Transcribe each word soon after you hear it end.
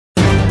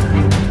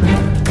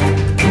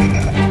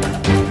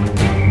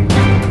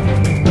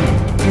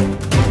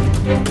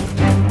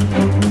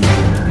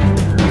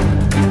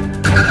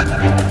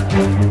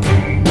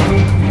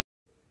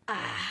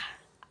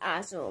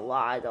So a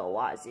lot of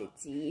watching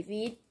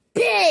TV.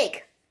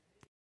 Pig!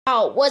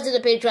 Oh, what's it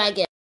a big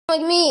dragon?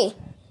 Like me.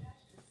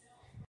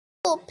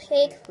 Little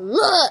pig,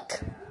 look!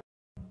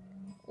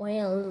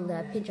 Well,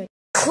 that pig dragon.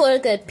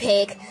 Look at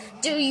pig.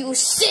 Do you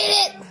see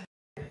it?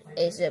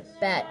 Is it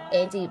bad?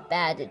 Ain't it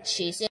bad to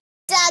cheese it?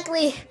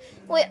 Exactly!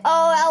 We're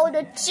all out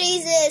of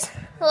cheeses!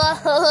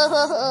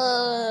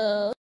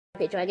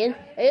 Pig dragon.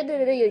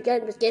 You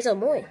gotta get some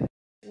more.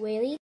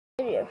 Really?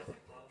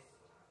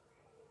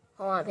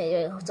 Hold on, pig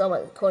dragon.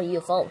 Someone calling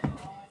your phone.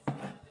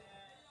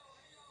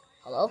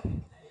 Hello?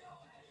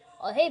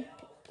 Oh, hey,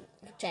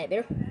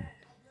 Chatbear.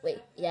 Wait,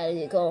 you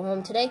gotta go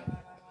home today?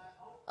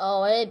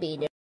 Oh, I'd be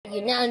there.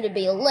 You're now to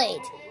be late.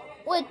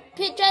 What,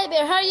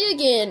 Chatbear, how are you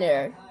getting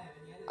there?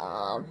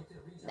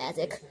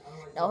 Magic.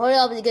 Now hurry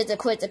up and get to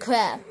quit the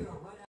crap.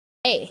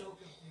 Hey.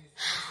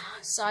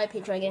 Sorry,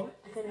 Dragon.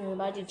 I couldn't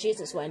invite you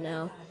Jesus right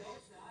now.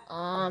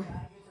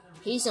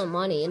 Here's some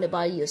money and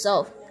buy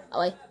yourself. Oh,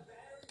 wait.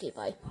 Okay,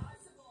 bye.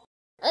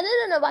 I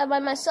didn't buy by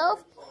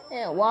myself.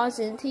 And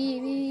watching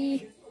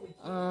TV.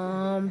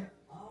 I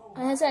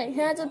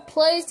had to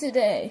play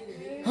today.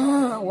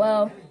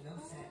 Well,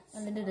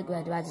 I did the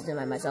graduation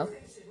by myself.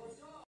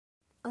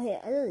 Okay,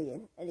 I did it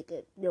again. I did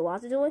good. You know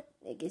what to do?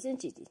 I get some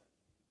cheese.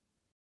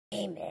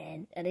 Hey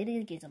man, I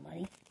didn't get some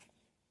money.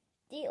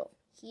 Deal.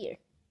 Here.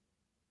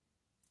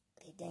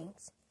 Okay,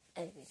 thanks.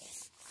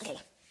 Okay.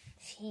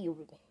 See you,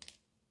 Ruben.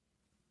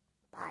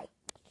 Bye.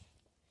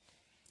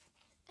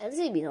 And the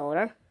sleeping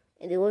order.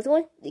 And the was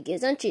one, they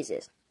get some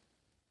cheeses.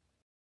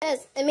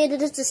 Yes, I made it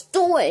to the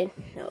store.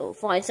 So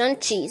find some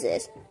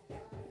cheeses.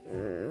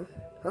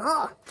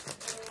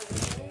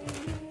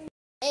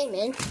 Hey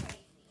man,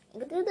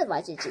 I'm gonna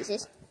divide some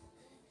cheeses.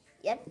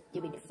 Yep,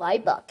 give me the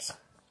 $5.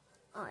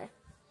 Alright.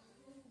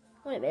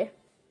 Wait a minute.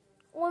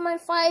 Where'd my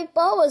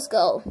 $5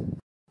 go?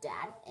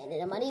 Dad, and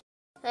the money.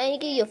 I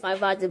give you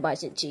 $5 to buy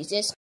some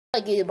cheeses. I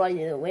give you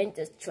money to win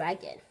this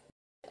dragon.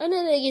 And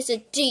then I get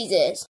some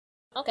cheeses.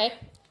 Okay.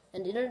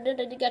 And then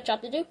you got a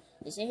job to do.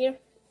 Listen here.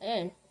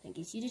 And I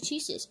get you the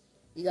cheeses.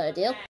 You got a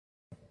deal?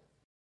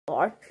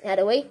 Or, had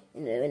a way.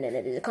 And then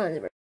there's a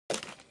controversy.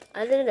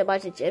 I didn't buy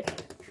some chips.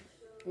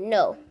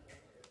 No.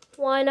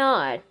 Why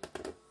not?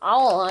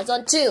 Oh, it's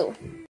on 2.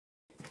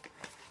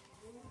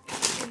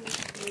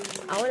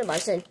 I want to buy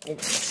some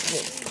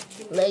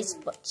lace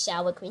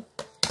shower cream.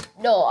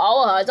 No,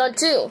 oh, it's on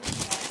 2.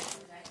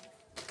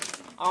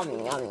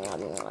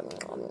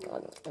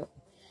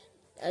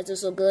 That's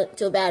just so good,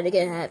 too bad it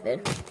can't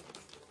happen.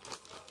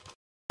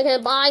 Okay,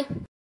 bye.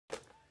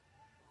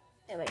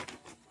 Anyway,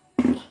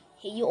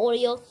 here you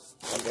Oreo.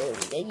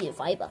 They need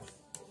 $5.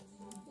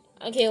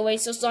 Okay, wait,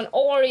 so some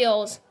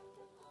Oreos.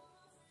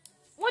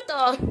 What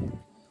the?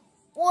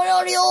 What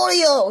are the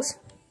Oreos?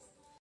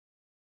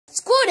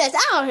 Screw this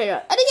out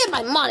here. I didn't get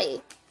my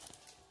money.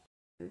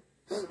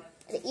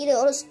 I eat it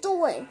all the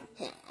store. I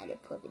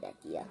didn't put it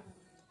idea.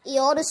 Eat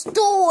all the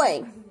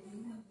store.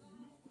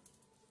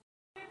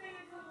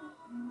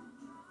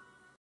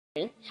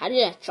 How did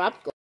that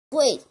drop go?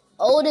 Wait,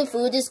 all the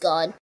food is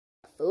gone.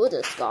 Food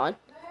is gone.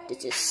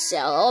 Did you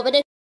sell over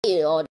the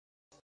eat all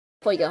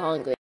before you get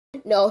hungry?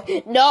 No,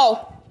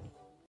 no.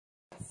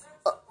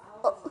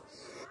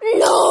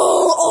 No!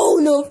 Oh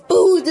no,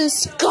 food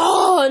is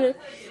gone!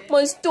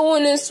 My store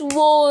is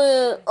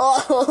swollen!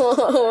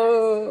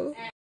 Oh!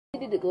 You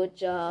did a good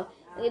job.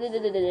 Wait,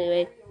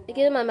 you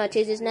get my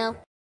cheeses now?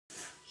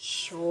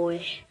 Sure.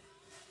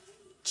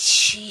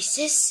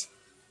 Jesus?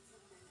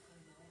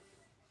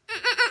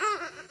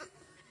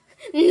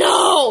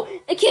 No!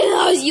 I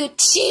can't have you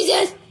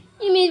cheeses!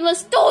 You made my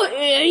store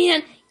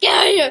again! Get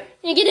out of here!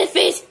 You get a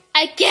face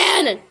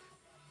again!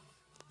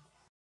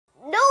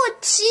 No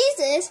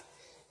cheeses!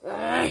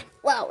 Wow,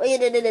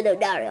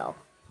 no.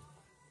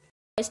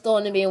 I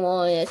stole to be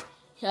wanted.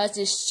 That's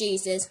just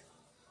Jesus.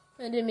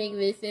 I didn't make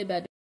me feel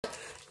bad.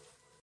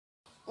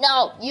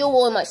 No, you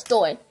won my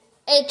store.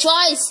 And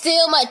try to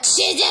steal my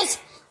cheeses?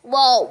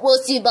 Well, we'll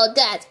see about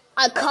that.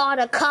 I call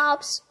the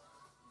cops.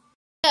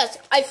 Yes,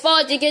 I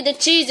fought to get the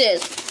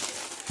cheeses.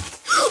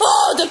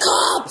 Oh, the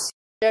cops!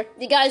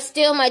 You guys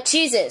steal my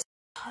cheeses.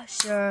 Oh,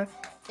 sure.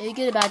 If you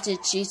get about the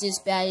cheeses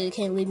bad, you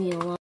can't leave me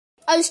alone.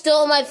 I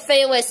stole my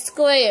favorite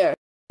square.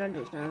 I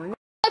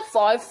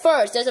fought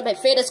first. That's my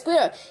favorite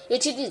square. Your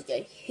cheeses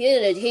get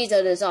hit. He's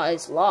on the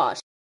size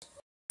lost.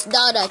 It's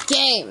not a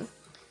game.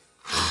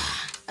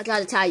 I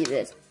gotta tell you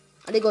this.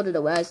 I didn't go to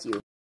the West you.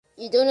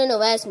 You don't know the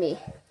West me.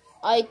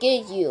 I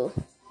gave you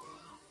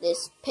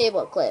this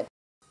paper clip.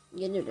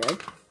 You know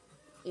that.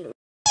 You know.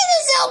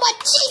 You sell my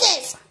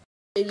cheeses!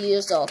 You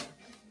yourself.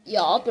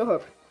 Yeah, I'll help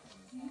her.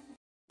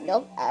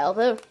 Nope, I'll help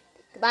her.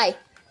 Goodbye.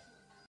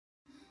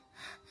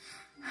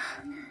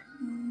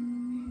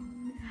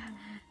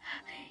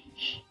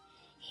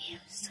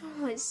 So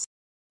much.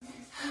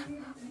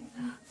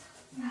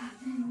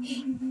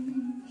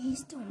 He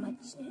stole my.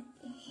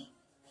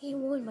 He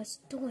won my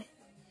store.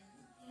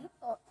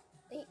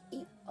 They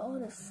eat all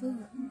the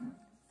food.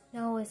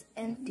 Now it's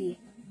empty.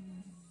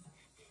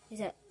 Is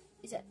that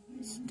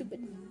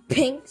stupid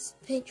pink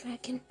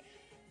dragon?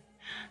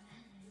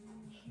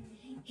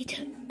 He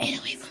took it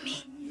away from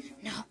me.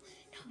 No,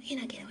 he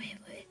not get away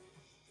with it.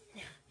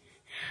 No.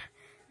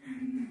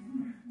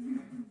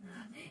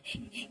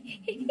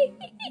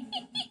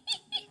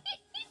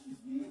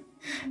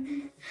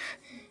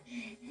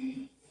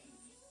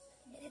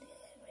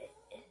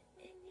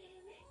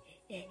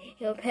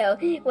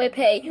 We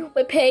pay. He had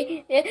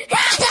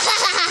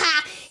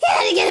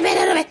to get a bit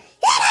out of it.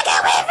 He had to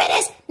get away from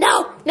this. No.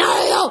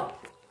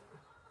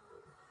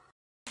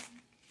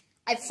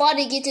 I thought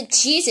to get the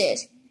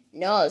cheeses.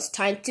 No, it's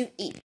time to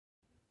eat.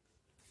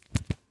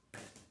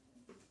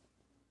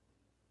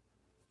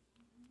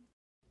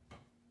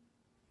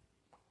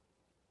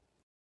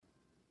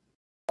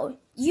 Oh,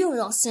 you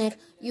not think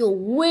you're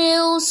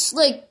real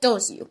slick,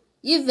 don't you?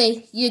 You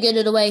think you get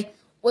it away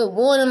with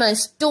one of my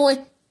stores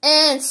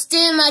and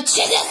steal my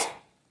cheeses?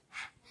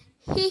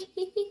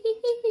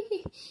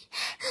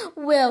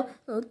 Well,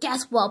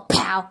 guess what,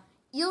 pal?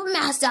 You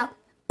messed up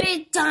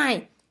big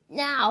time.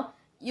 Now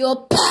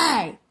you'll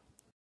pay.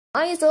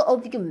 I so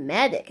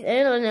automatic.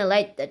 I don't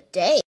like the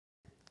day.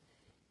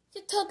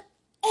 You took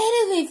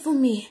it away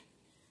from me.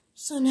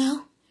 So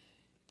now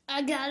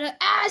I gotta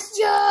ask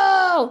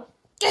you.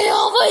 Get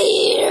over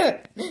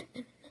here.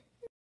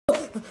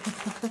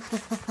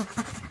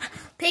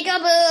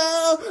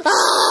 Peekaboo.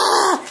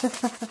 Ah!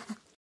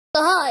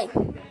 Hi.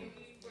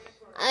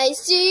 I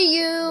see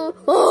you.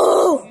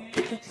 Oh!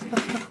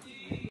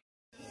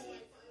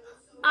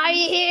 Are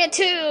you here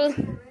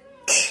too?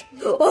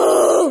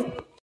 Oh!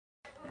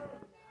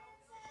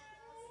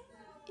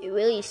 You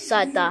really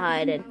sucked at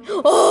hiding.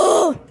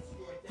 Oh!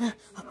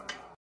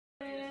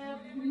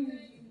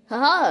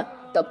 Haha!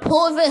 The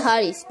perfect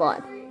hiding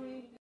spot.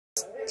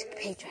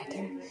 Hey,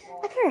 Dragon.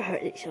 I've never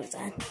heard it shows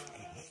that.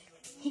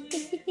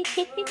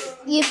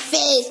 You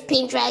face,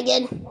 Pink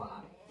Dragon.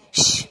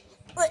 Shh.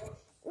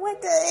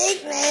 What the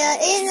heck,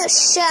 man? In the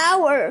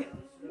shower.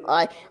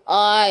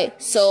 I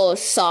so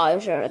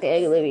sorry, sure. Okay,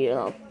 I can leave you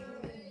alone.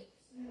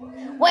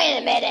 Wait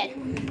a minute.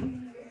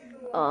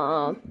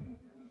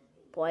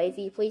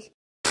 Wifey, please.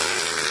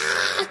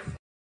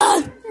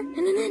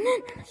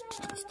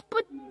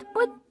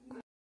 What?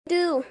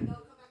 Do?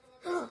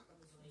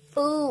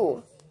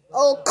 Ooh.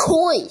 Oh,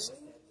 coins.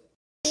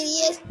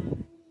 Idiot.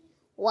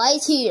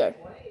 Right here.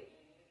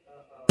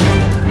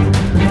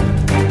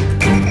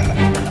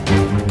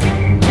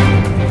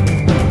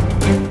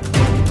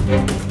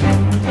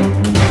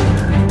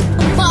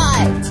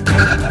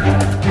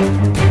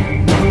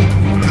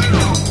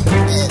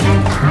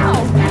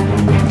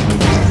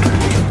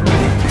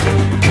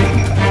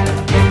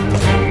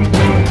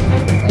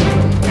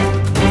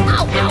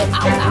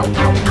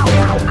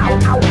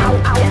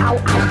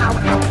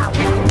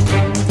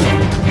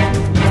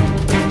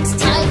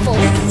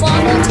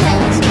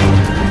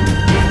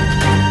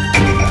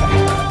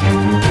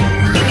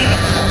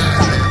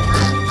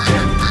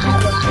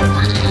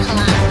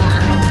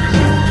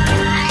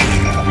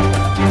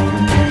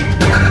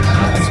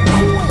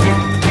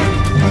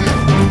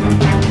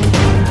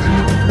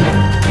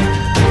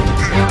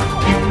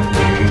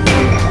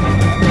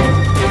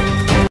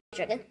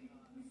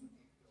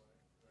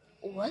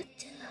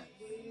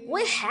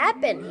 What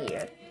happened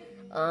here?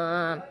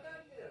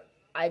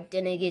 I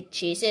didn't get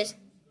cheeses.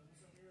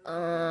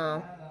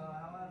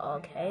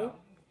 Okay.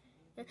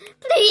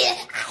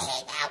 Please.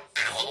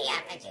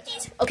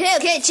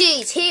 Okay,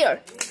 cheese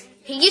here.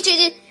 You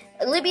cheese.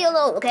 Leave me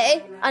alone,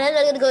 okay? I'm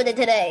not gonna go there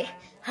today.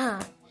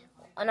 I'm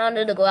not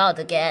gonna go out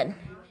again.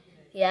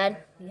 Yeah.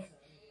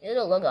 You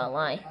don't look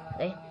online.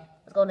 Okay.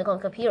 Let's go on the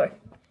computer.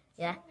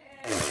 Yeah.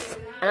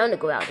 I'm not gonna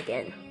go out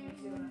again.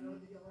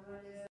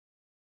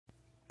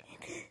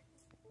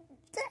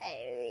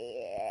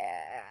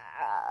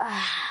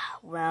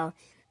 Well,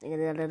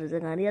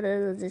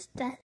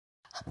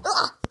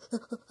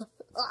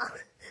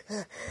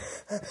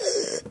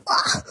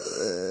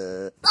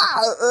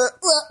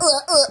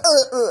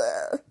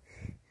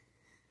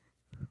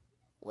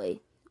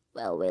 wait,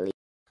 well, really.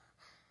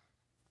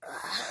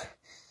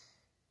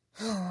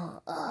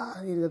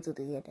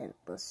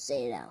 Let's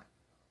say it out.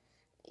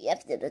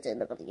 Yep,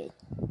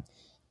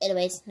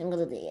 anyways, I'm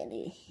gonna do it again.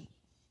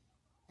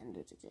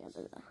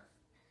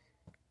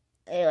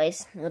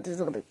 Anyways, I'm just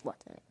gonna be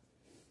watching it.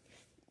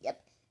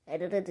 Yep, I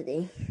did it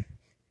today.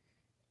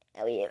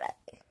 I'll be back.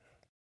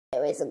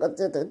 Anyways, I'm gonna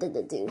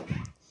do.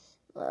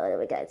 Well,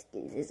 we guys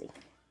get busy.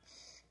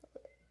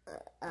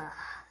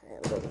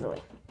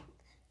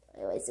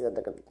 Anyways, I'm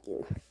gonna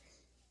do.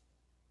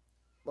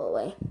 What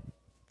way?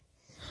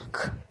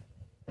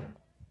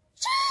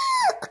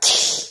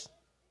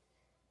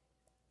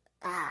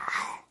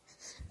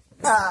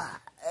 I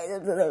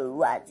don't know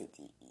what to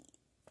do.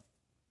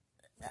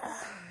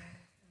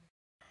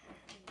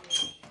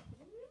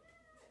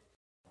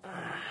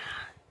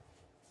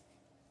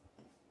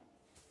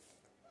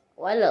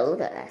 Why look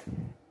at that?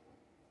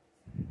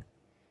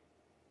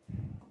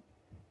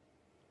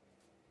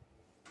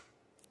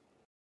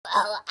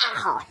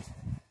 Ow.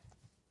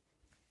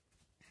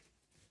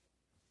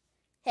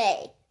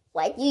 Hey,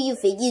 what do you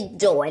think you're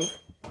doing?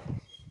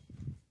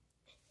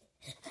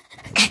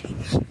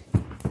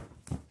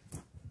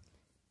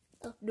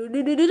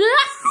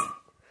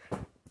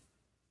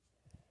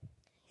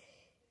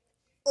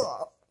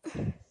 Oh,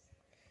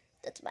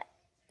 that's my.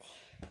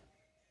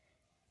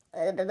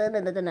 Look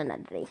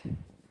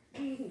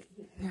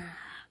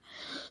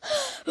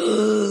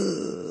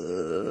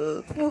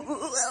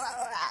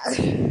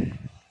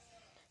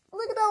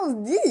at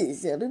all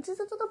this. This is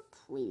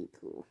pretty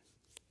cool.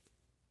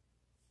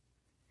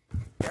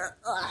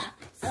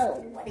 Oh,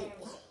 what is it?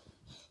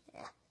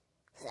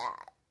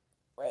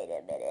 Wait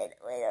a minute.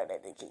 Wait a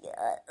minute.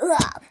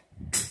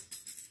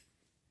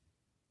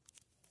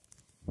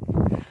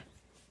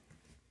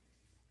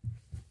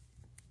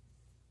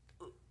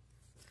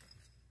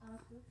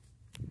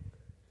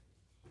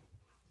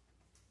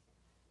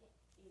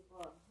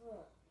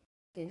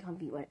 It can't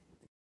be what.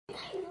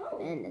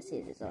 Man, this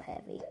is so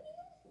heavy.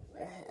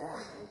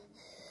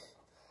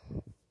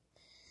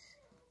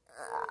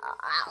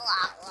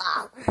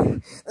 Oh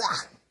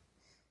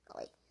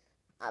wait,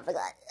 I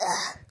forgot.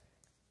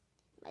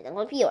 My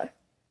computer.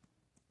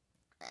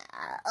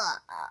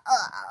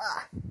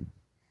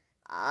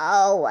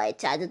 Oh, I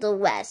tried to the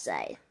west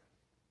side.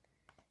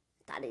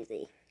 That is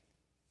it.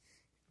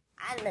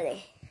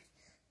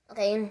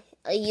 Okay,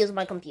 I use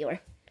my computer.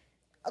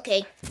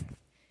 Okay.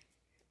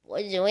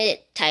 What is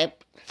it?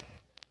 Type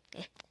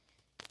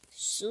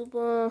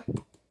Super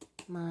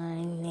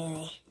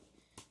Money.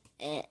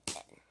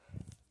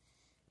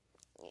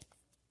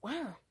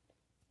 Wow.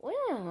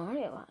 Where are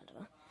you?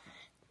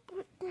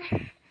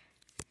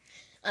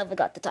 I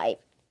forgot to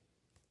type.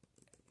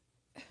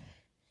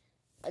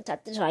 I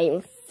typed the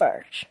type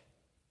first.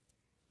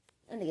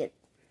 I'm gonna get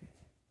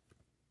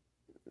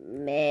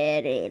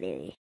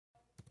married.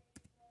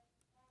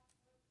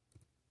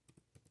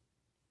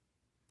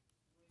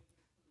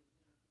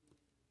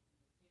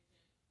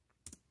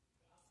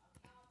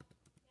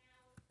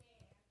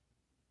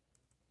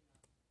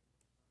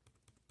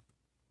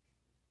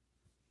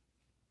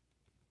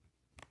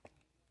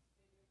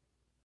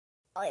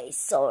 I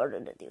saw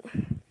what to do.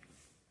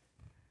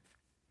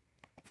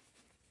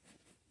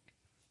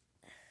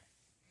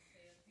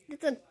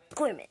 It's a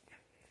equipment.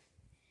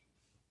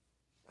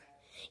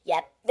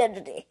 Yep,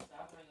 that's it.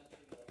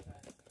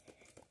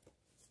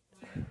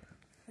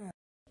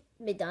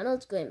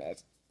 McDonald's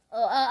equipment.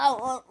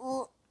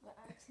 Oh.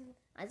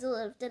 I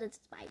still did it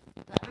spike.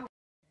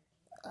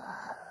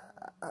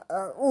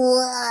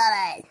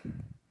 What?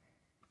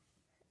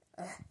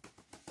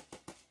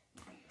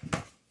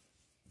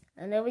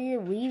 I never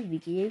did leave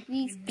because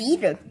he's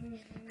Peter.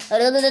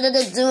 Well,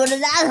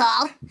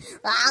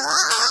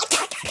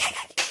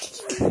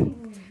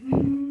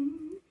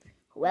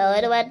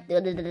 I don't want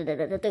to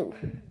do.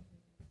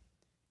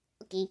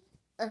 Okay.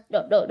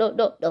 No.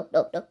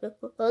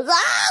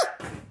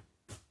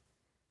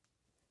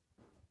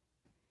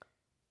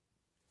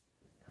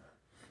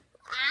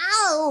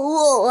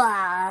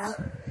 Ow!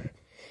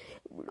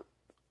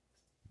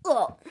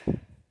 Oh.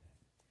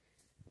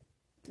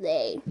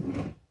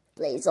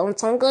 Play some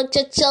Tonga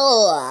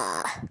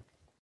Chachoa.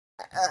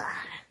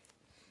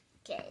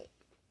 Okay.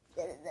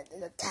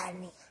 The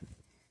tiny.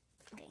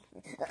 Okay.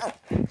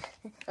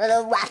 A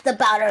little wax the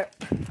powder.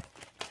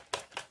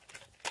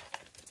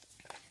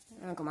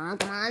 Oh, come on.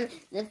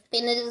 Let's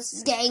finish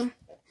this game.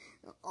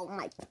 Oh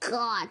my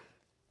god.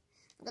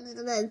 I'm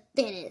gonna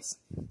finish.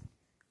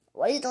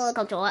 What are you doing,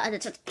 controller? I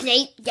just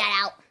play. Get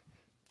out.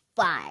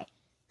 Bye.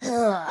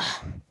 Oh,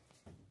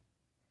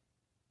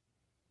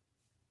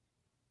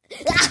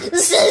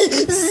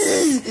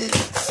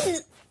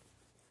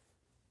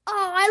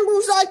 I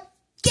lose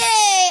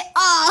again.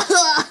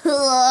 Oh.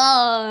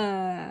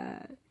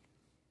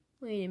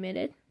 Wait a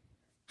minute.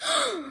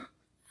 I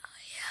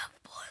have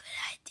an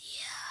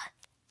idea.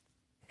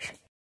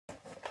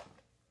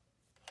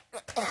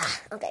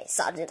 Okay,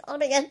 start it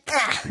on again.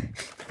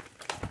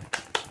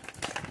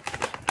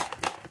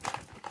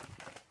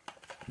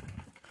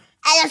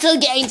 I have 2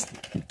 games.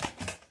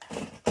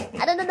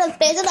 I don't know,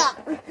 space it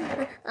up.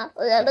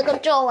 The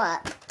controller.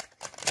 Are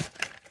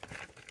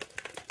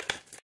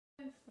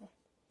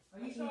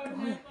you starting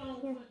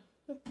headphones?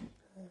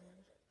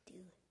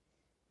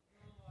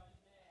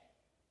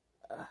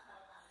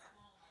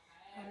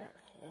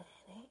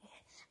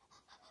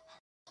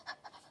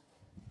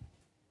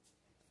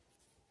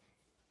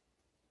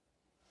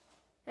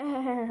 I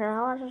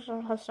want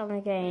to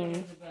some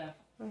games.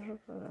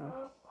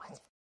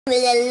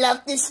 I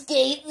love this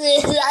game.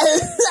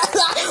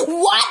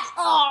 What?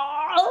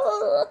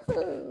 Oh.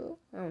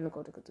 I'm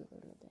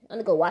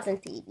gonna go watch some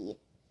TV.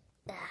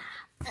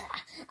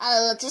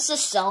 Just a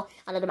show.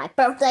 Another my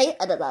birthday.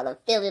 Another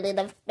feeling in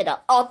the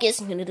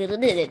August.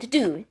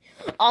 Do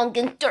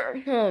August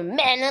 3rd. Oh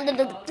man, I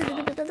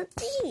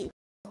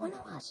wanna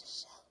watch the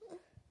show. I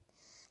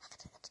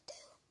gotta do.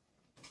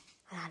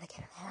 I gotta get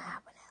it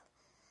happening.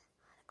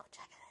 I gotta go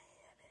check it out.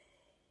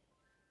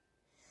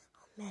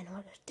 Oh man,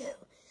 what to do?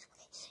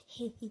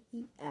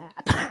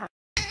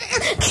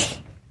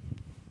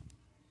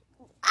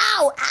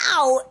 Ow!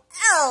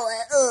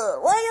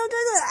 Why you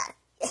do that?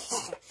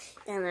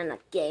 And then the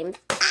game.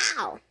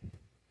 Ow!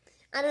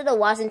 I did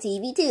watching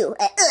TV too.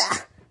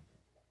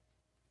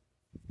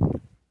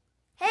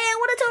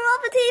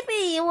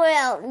 anywhere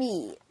else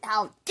me.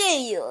 How dare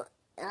you?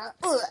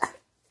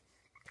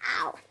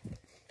 Ow.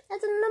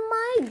 That's none of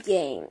my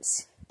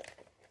games.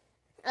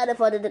 I don't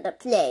want to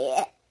play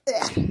it.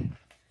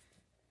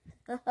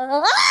 What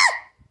are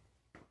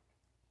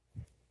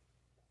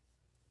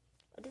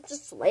the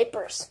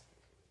swipers?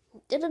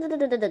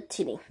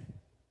 Tinny.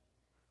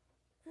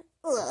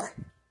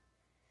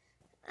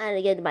 And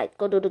again, might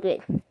go to the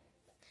grid.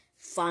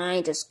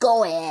 Fine, just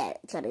go ahead.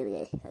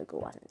 I'll go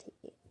watch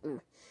TV.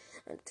 I'm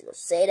gonna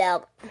say it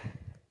out.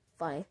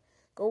 Fine,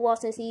 go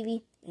watch the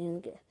TV.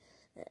 And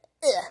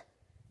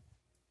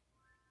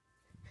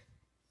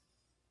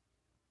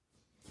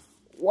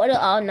what are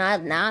all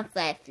not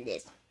flat for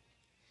this?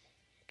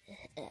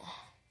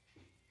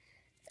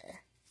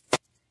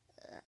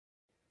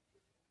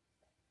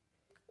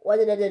 What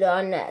did I do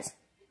on that?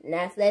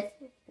 Netflix?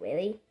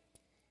 Really?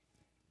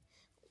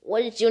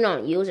 What is your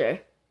non-user?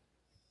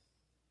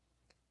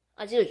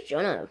 I just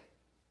journal.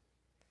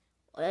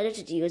 Or I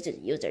just use the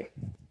user.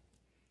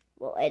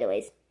 Well,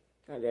 anyways,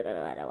 I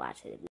don't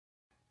watch it.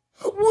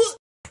 What?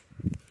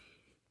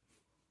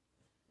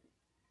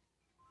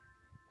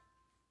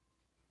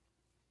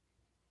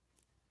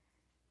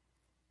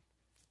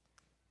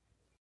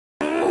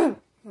 I'm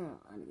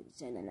gonna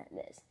send it on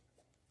this.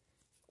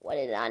 What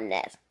is on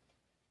this?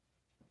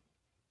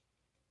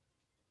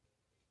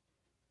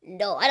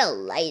 No, I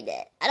don't like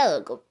it. I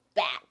don't go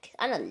back.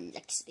 I don't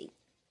like sleep.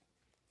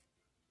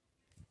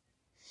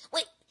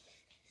 Wait.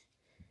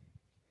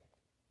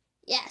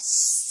 Yes,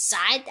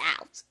 side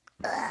out.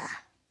 Ugh.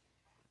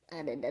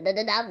 I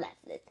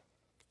left it.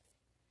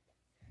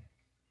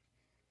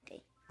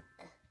 Okay.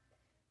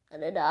 I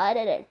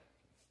did it.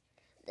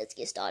 Let's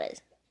get started.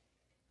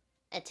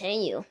 I tell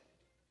you.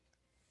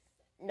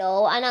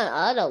 No, I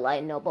don't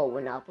like noble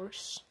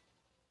lovers.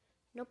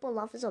 Noble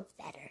lovers are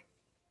better.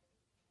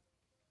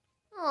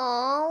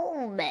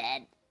 Oh,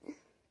 man.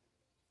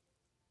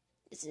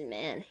 This is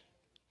man.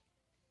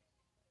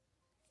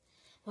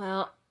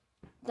 Well,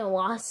 the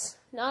was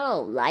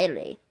not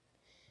lightly.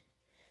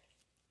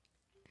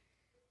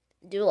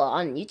 Do it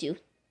on YouTube.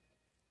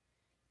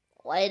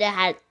 Why did I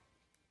have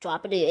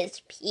drop it in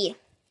SP?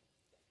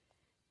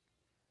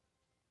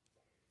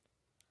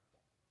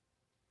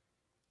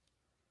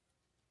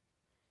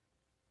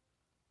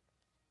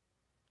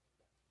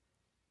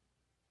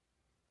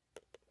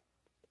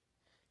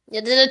 You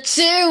did it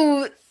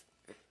too!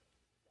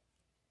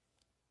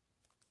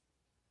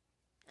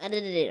 I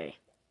did it.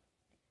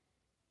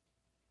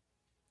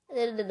 I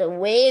did it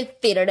way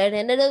better than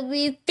I did it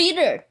way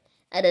better.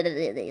 I did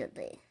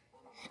it.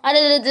 I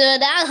didn't do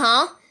that,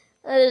 huh?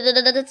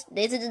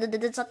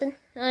 Did something?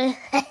 Yeah,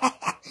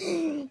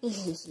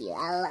 I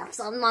left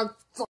something.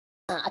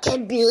 I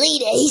can't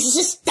believe it. He's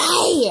just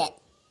dying.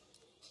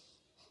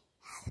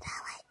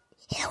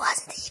 It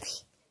wasn't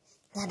TV.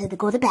 I had to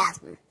go to the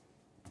bathroom.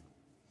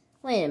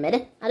 Wait a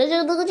minute. I did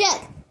a little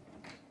check.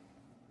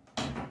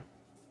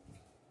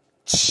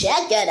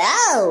 Check it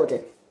out.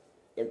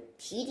 The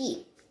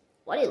PD.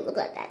 Why do you look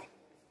like that?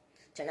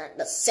 They're not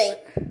the same.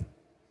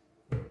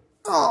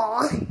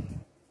 Aww.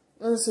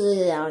 Let's get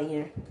it out of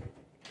here.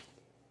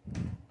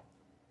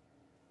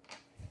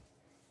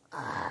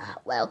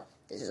 Well,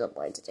 this is a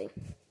point to take.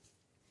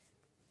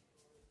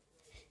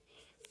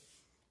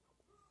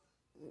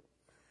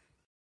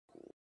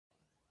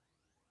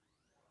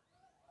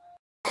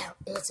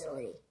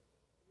 Italy.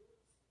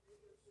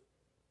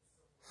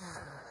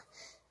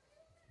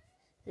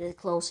 They're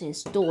closing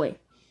his door.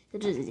 They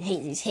just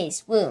hate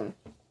his room.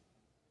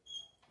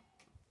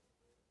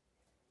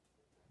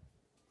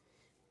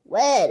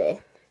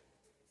 Where?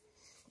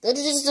 They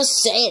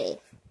just say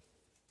it.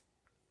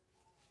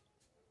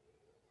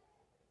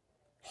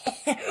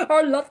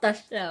 I love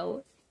that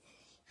show.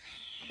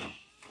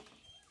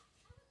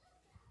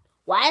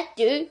 What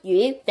do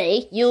you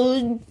think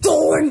you're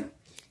doing?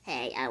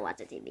 Hey, I watch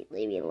the TV.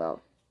 Leave me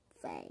alone.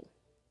 Fine.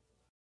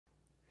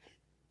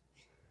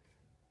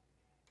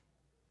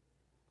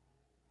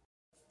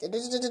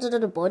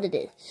 Boarded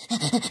it.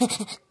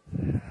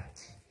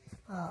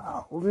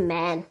 Oh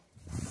man.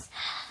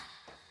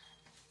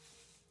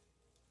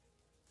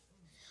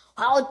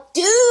 How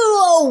do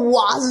I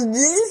watch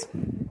this?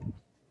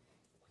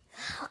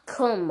 Oh,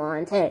 come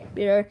on, Teddy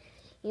Bear.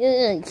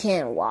 You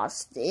can't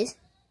watch this.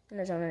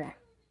 You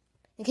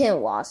can't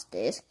watch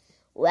this.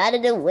 Where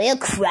did the whale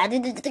crabby?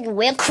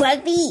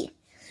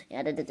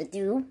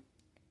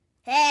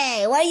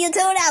 Hey, why you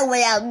told that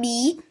way at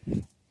me?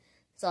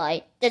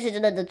 Sorry, this is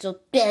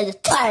the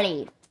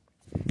Teddy.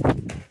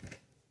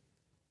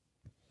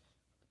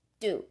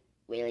 Dude,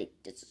 really,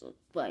 this is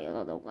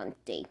another one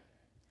day.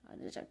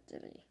 This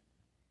activity.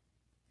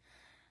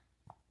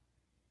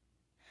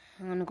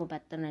 I'm gonna go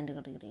back to 90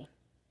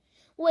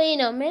 Wait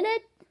a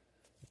minute.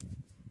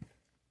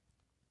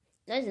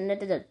 Isn't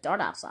it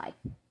dark outside?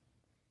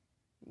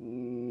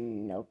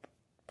 Nope.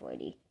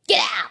 Brady.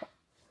 Get out!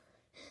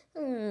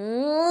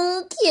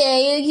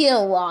 Okay, you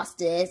can't watch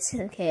this.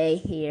 Okay,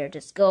 here,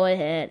 just go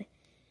ahead.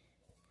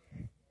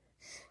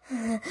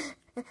 I'm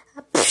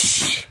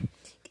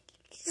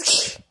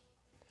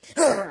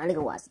gonna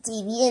go watch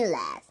TV and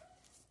laugh.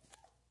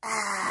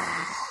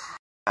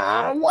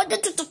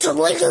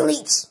 What the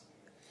leaks?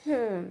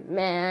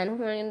 Man,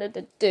 what am I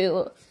gonna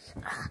do?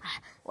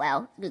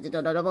 Well, the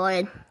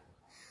board.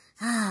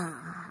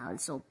 I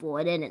was so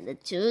bored in the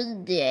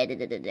Tuesday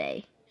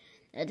today.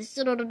 It's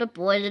the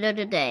board of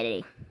the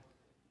day.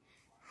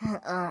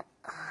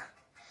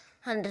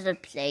 Another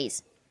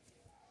place.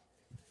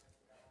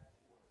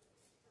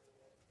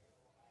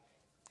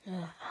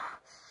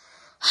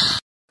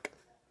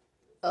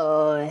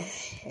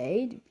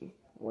 Hey,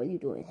 what are you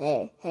doing?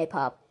 Hey,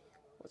 Pop.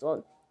 What's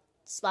on?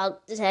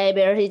 Spout this hey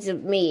bear, he's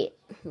me.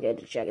 Get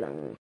to check it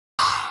out.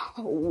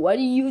 What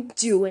are you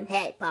doing?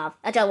 Hey, Pop.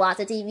 I try to watch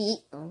the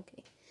TV.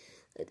 Okay.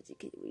 Let's see,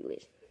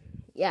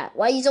 yeah,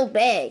 why are you so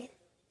big?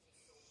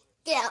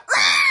 Get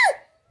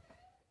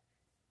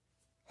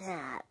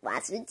out.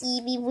 Watch the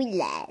TV,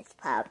 relax,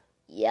 Pop.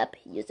 Yep,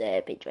 you're a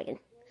happy dragon.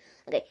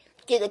 Okay,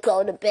 get a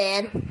call to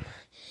bed.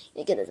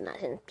 You get us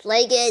nothing.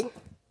 Play good.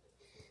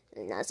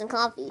 And now some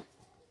coffee.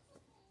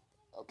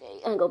 Okay,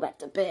 I'm gonna go back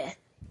to bed.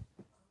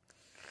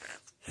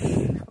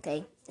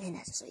 Okay, and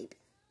that's sleep.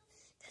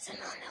 That's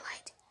another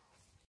light.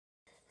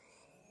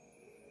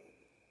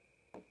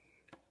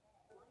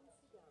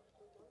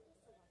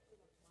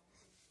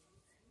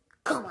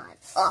 Come on.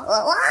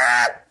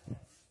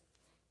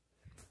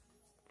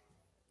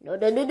 No.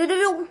 What are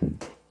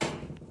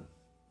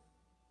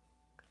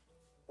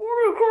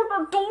you close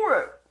the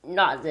door?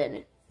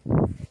 Nothing.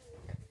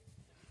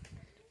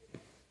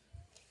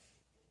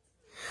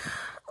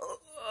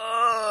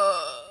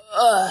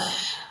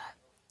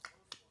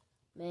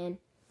 Man,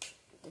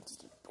 let's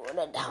just put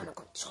it down the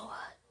controller.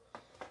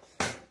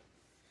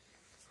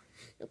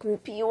 The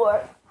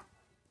computer.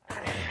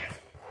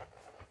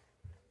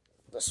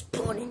 Let's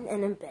put it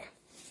in the bed.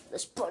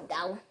 Let's put it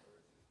down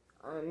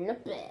on the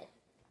bed.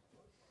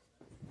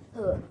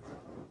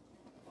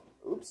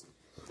 Oops.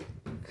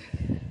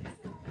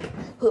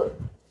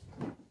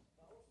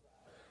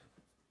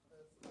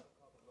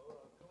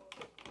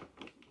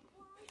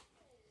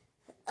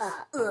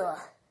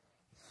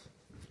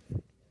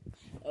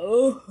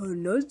 Oh,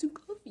 nice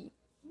coffee.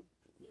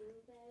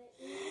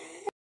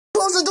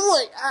 Close the door.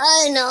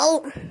 I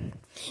know.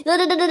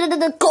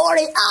 The cord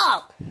it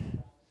up.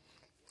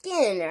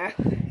 Get in there.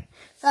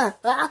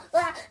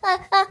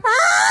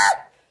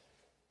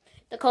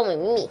 They're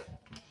calling me.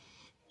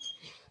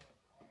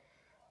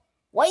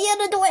 What are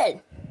you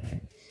doing?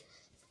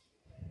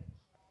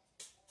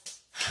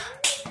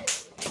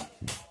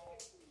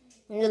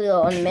 I'm gonna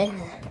go on, man.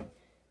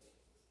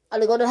 I'm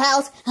gonna go to the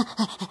house.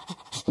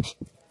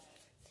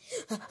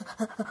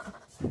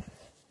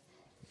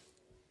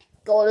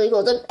 Go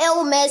to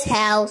Elmer's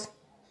house.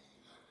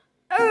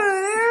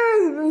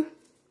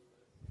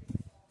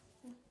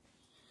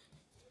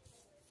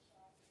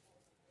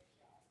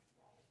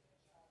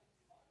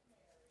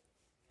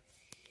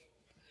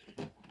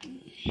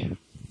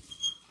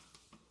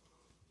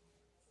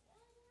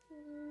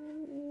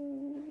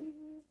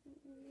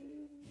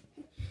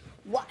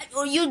 What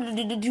are you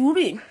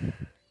doing?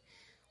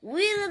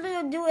 We're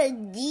gonna do an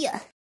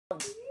idea.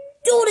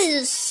 Do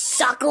this,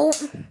 sucker.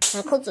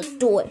 Now close the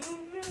door.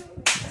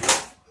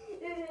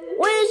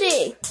 Where is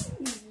he?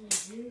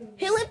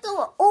 He left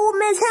the old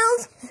man's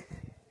house?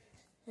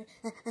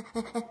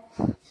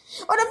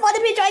 Oh, the funny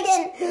picture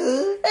again.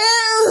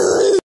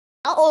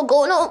 Uh-oh,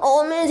 going on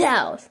old man's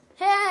house.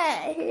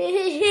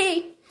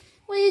 Hey.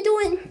 What are you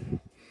doing?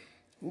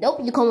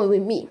 Nope, you're coming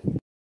with me.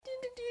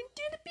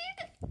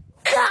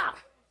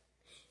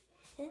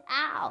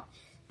 Ow.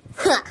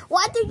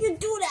 Why did you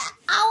do that?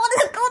 I want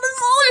to go to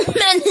the old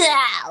man's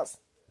house.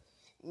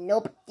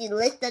 Nope, you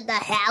listed the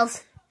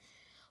house.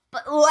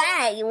 But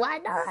why? Why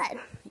not?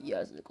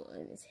 Yes, let's go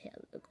in his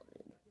house.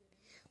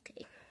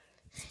 Okay.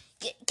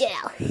 Get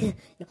out.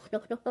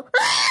 No.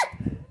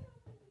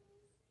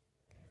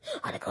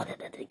 I gotta go to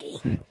the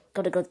game.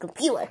 Go to the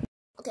computer.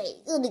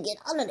 Okay, gonna get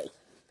underneath.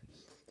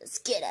 Let's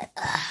get it.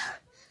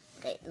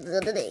 Okay,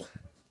 underneath.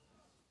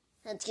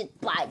 Let's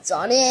get bites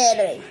on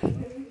it.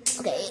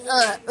 Okay,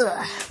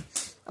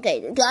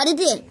 okay, got it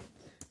in.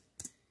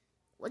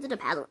 What's the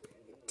paddle?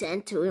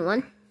 10, 2, and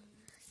 1.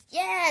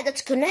 Yeah,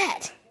 that's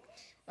connect.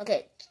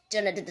 Okay,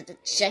 check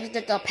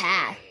the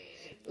pad.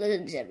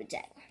 Let's check.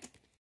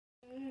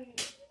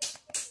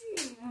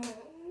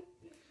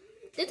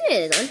 This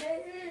is on.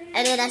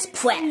 And then let's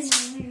press.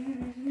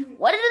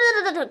 What is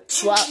the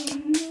truck?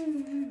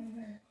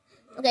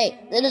 Okay,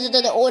 this is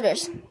the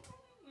orders.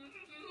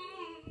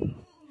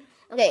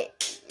 Okay,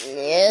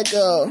 there you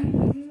go.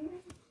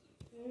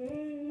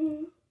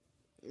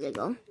 There you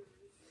go.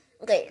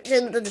 Okay,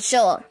 the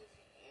show up.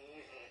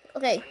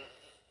 Okay.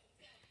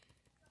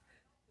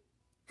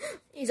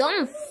 It's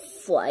on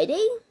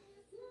Friday?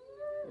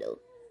 No.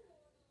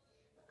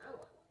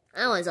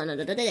 I was on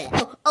another day.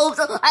 Oh,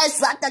 so I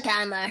slapped the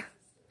camera.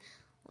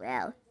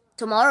 Well,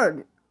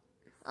 tomorrow.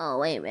 Oh,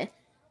 wait a minute.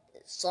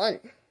 Son.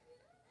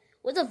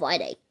 What's a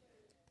Friday?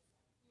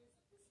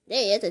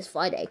 Yeah, it's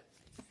Friday.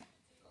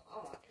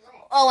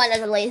 Oh, and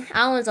that's late.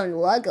 I was on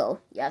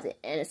Lego. Yes,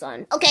 and it's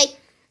on. Okay,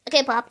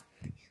 Pop.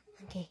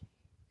 Okay.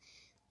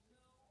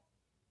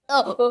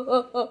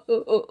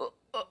 Oh.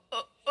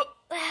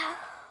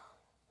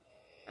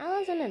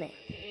 on it.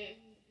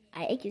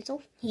 I ate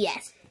yourself?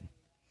 Yes.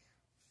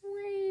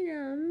 Wait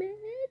a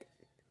minute.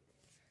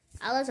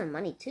 I lost some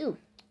money too.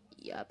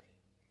 Yup.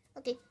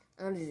 Okay.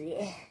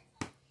 The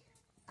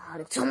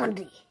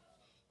somebody.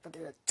 But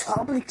the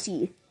topic.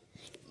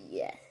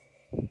 Yes.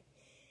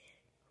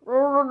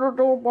 Shut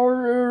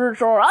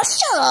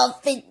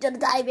up, Victor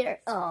Diver.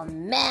 Oh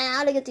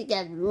man, I got to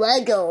get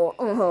Lego.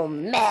 Oh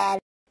man.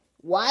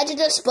 Why did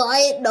you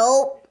spy it?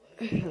 Nope.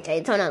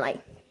 Okay, turn on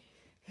light.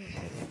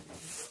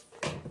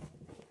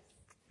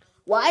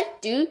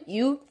 What do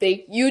you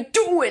think you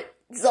doing,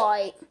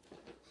 Zoe?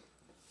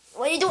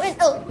 What are you doing?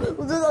 Oh.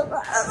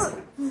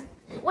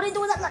 What are you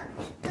doing?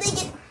 Take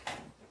it.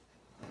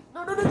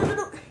 No.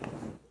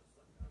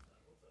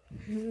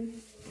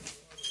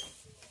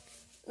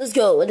 Let's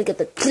go. Let's get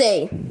the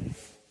play.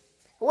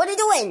 What are you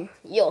doing?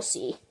 You'll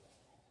see.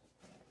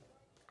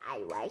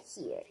 I'm right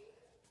here.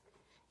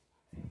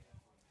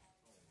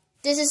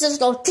 This is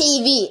just on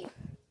TV.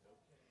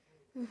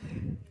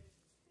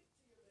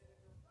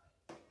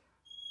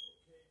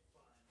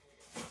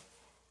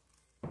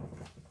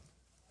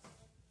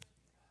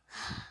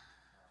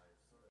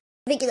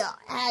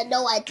 I had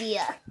no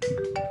idea.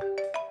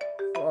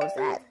 What was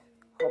that?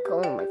 I'll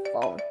call on my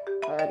phone.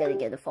 I gotta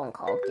get the phone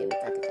call. Give me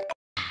that.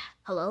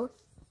 Hello?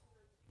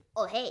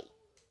 Oh, hey.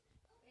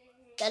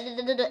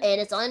 And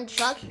it's on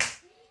truck?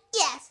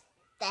 Yes.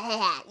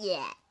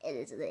 Yeah, it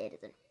is the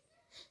Edison.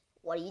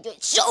 What are you doing?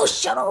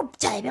 Shut up!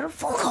 Time a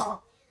phone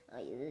call.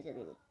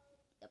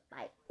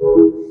 Bye.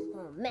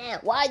 Oh man,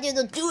 why did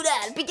you do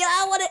that? Because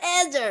I want to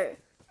answer.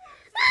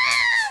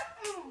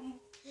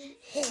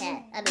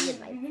 Yeah, I don't get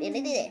my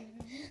feeling.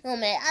 Oh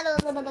man, I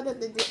don't know.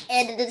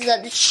 And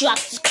the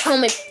truck's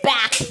coming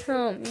back.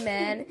 Oh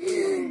man.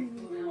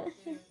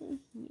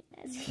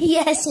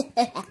 Yes.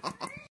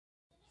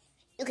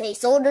 Okay,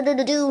 so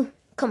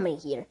come in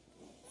here.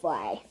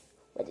 Why?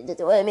 What did you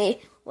do with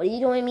me? What are you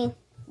doing with me?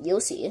 You'll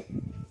see.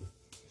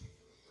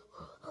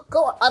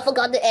 Go on, I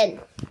forgot the end.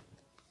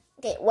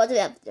 Okay, what do we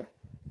have to do?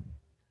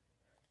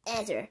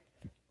 Answer.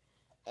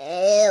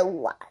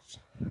 Watch.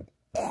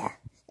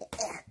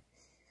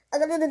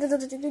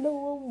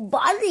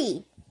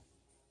 Body.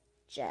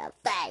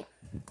 Bang.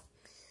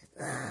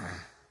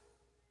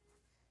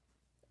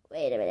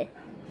 Wait a minute.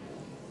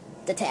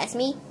 To test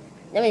me?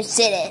 Let me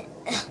sit it.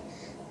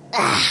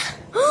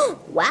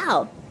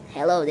 Wow.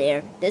 Hello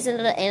there. This is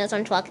the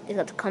Amazon truck. It's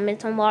going to come in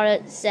tomorrow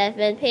at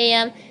 7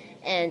 p.m.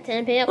 and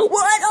 10 p.m.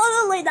 What?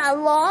 Only that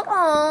long?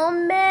 Oh,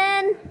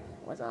 man.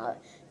 What's up?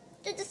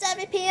 Just the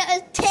 7 p.m.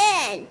 is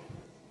 10.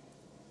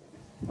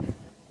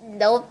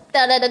 Nope.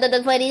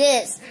 That's what it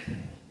is.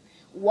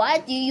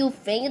 What do you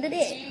think it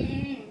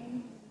is?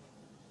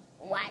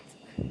 What?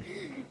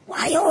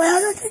 Why you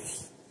want to?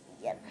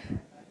 Yep.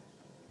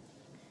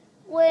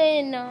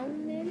 Wait a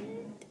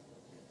minute.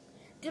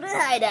 Do the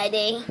high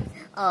diving.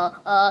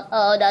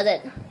 Does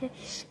it?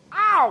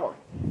 Ow!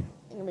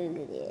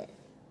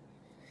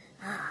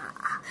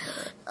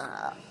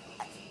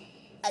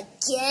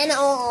 Again?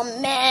 Oh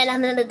man,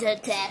 I'm gonna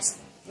test.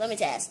 Let me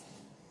test.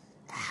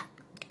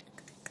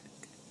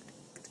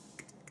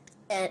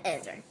 And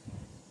answer.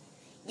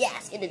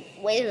 Yes, it is.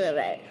 Wait a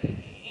minute.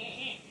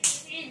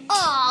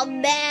 Oh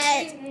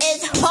man,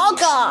 it's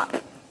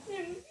Hogger!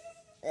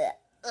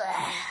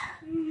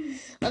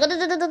 I'm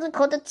gonna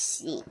call the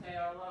C.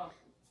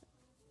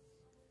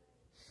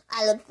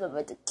 I love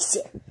the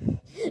C.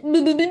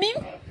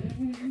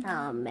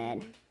 Oh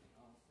man.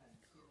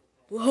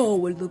 Whoa,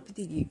 what look at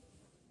you.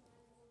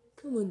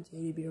 Come on,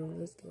 Teddy Bear,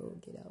 let's go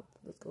get out.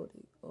 Let's go to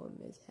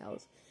Miss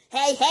house.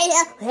 Hey.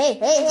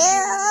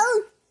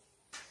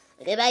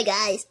 Okay, bye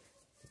guys.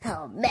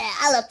 Oh man,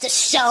 I love the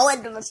show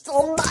and it was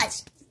so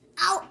much.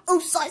 Ow, oh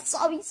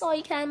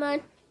sorry,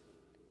 Cameron.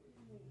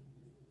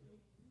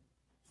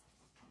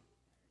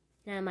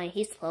 Never mind,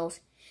 he's close.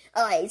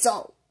 Alright,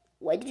 so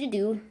what did you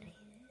do?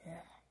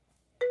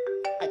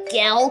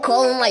 Again, I'll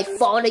call on my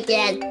phone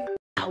again.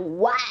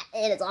 What?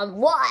 It is on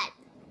what?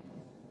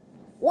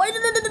 What did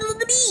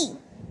it mean?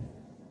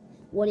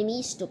 What do you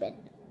mean, stupid?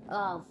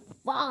 Oh,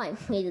 fine.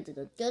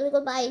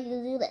 Goodbye.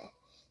 Do that.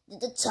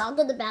 Talk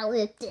about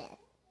it.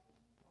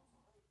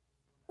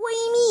 What do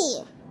you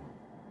mean?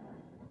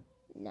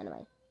 None of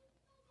my.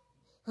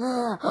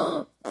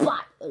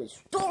 But it's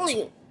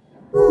totally.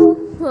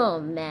 Oh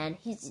man,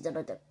 he's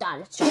gonna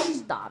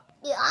stop.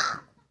 Yeah.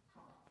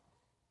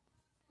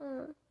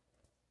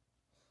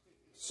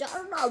 Shut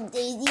up,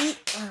 Daisy.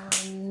 Oh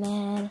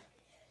man.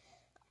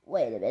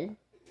 Wait a minute.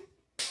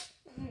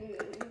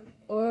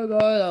 We're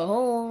going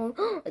home.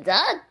 Is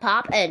that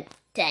Pop and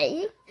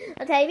Teddy?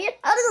 Octavian?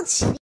 Oh, little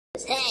cheese.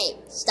 Hey,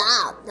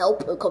 stop.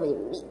 Nope, you're coming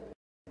with me.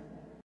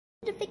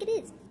 What do you think it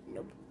is?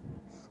 Nope.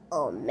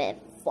 Oh man,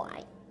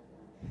 fine.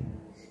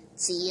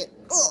 See it.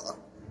 Ugh.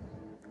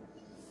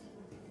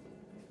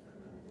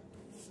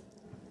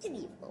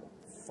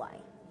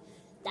 Fine.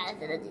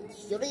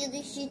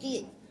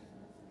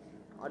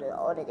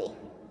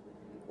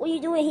 What are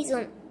you doing? He's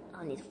on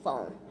his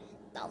phone.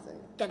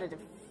 Get the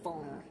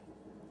phone.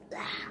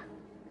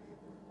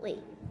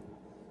 Wait,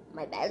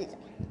 my battery's on.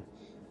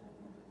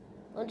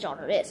 What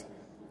genre is?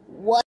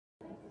 What?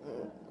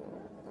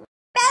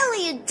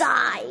 Belly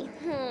die!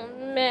 Oh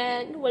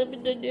man, what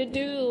did you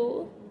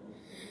do?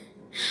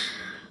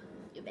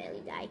 Your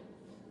belly die.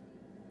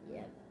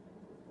 Yeah.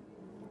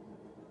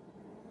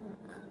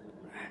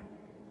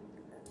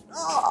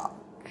 Oh.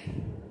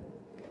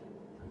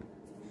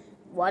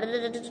 What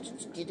did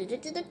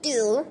it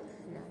do?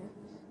 No.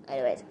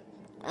 Anyways,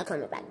 I'll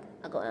come back.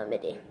 I'll go on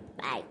with you.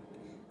 Bye.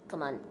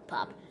 Come on,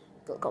 Pop.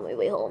 Go call my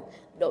way home.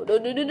 No.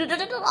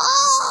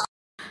 Oh!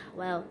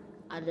 Well,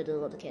 I did a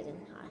little kitten.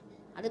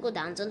 I had to go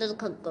down, so I just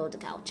couldn't go to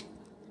the couch.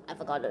 I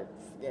forgot the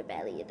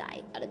belly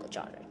died. I had to go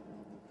charge it.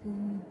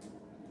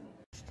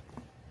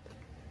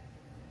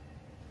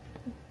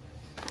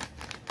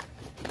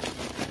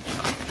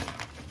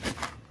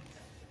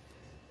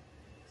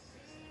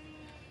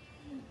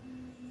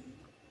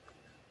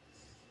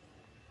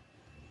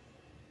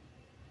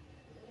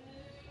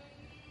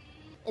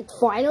 It's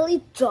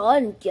finally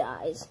done,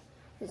 guys.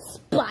 It's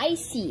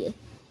spicy.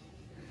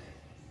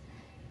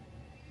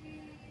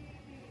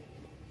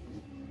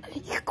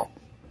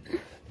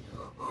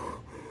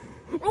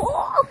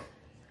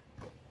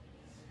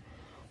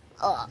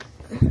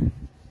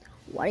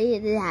 What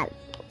is that?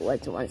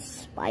 What's one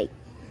spike?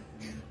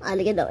 I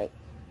look at it.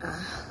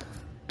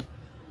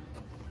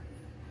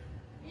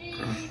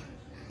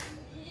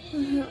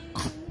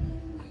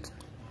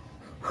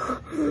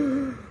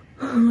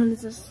 What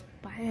is a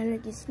spider?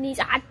 Like you sneeze.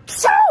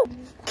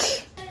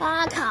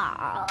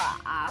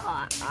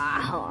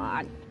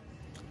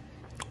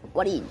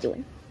 What are you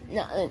doing?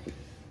 No.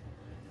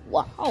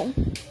 Wow.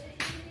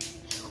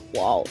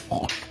 Wow.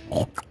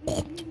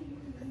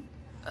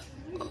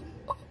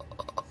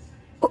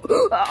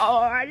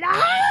 Oh, no.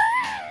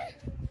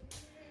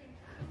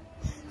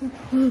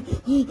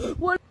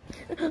 What?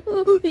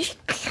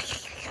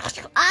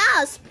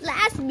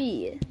 Splash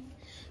me.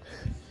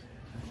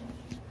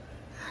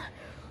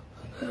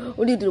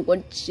 What do you do?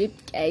 One chip,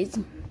 guys?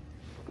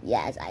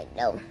 Yes, I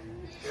know.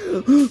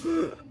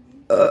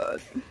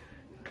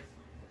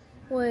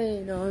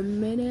 Wait a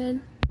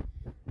minute.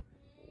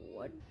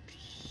 What?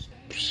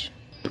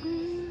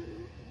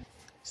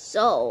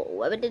 So,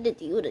 what did it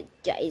do,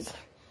 guys?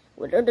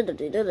 What did it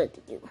do?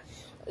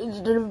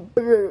 It's the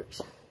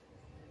birds.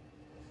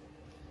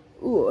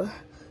 Ooh,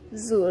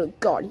 so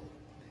god.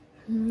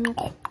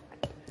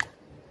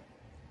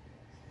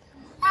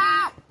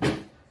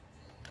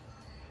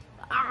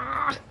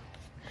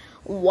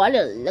 What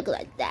does it look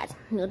like that?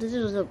 No, this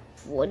is a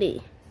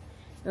funny.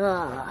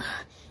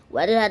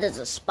 What that is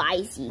a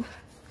spicy.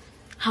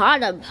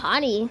 Hard and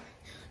honey.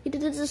 It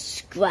is a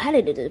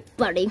scratched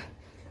buddy.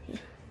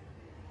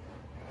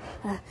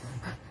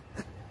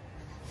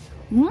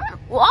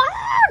 What?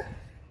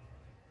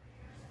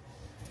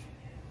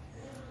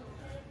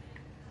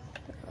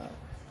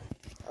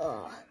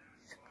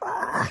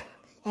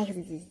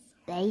 This is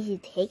spicy.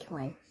 Take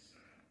one.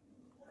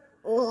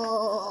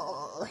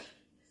 Oh.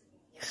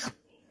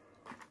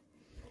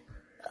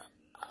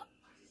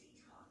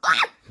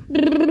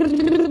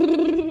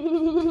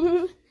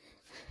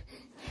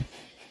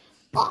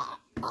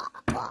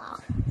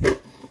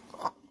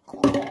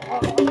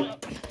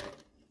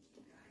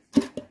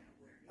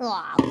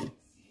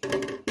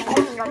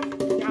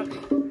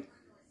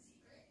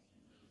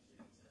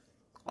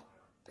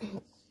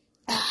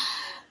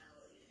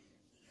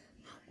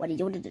 What are you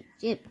doing to the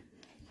chip?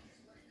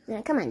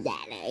 Come on,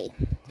 Dad.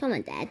 Come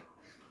on, Dad.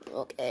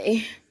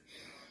 Okay.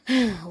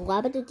 Why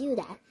would you do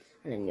that?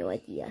 I have no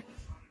idea.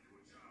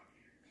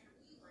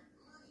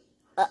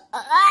 Are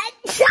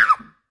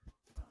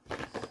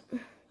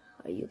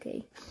you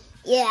okay?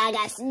 Yeah, I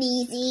got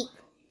sneezy.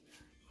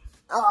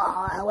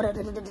 Oh, what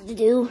did I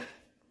do?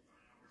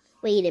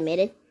 Wait a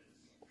minute.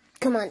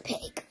 Come on,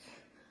 pig.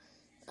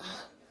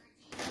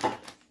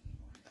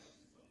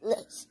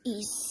 Let's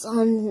eat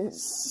some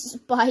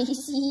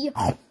spicy.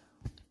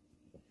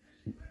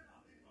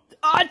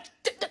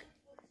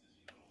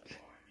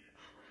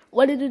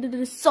 What did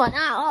the sun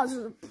out?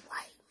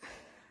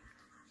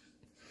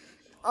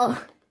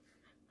 Oh.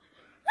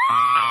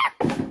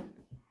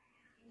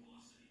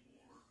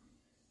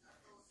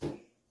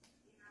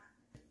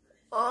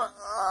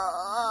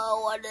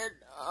 What did?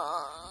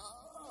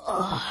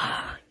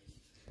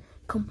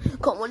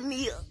 Come on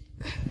me.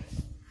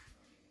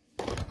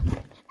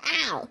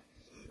 Ow!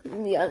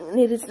 Yeah,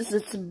 this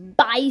is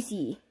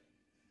spicy.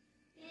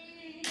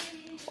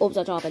 Oops,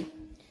 I'm dropping.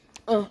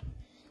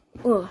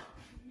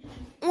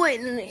 Wait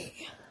a minute.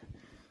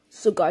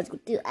 So guys,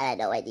 I had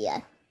no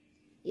idea.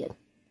 Yeah.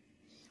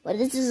 But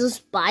this is so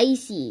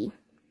spicy.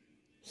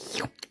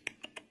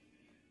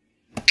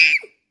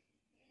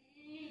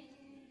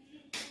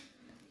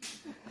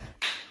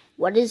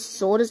 What is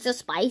so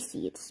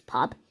spicy? It's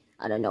Pop.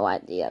 I don't know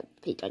idea.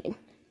 Pig dragon.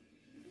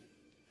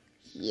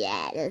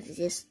 Yeah, this is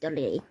just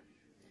dirty.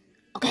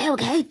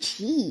 Okay,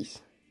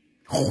 cheese.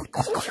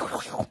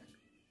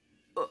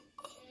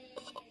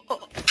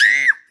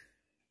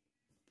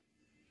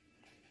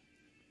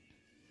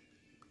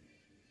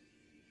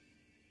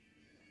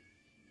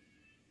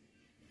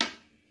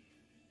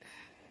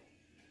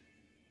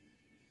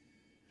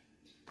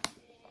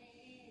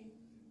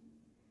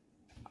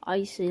 Are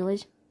you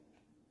serious?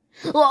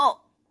 Oh,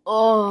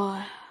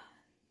 oh,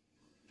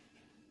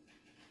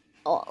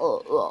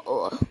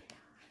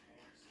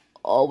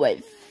 oh,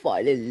 wait,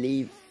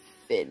 finally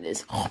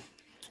finished.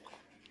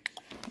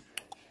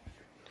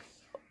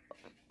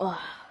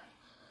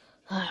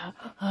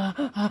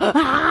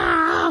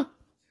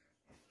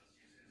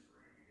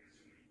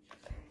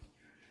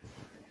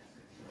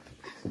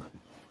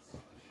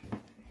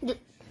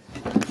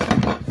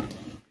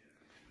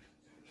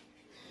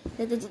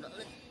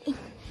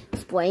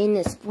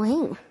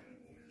 Explain.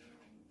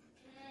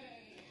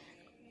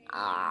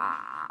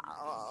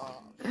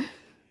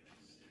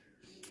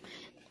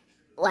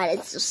 Why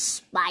it's so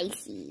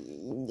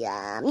spicy?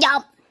 Yum.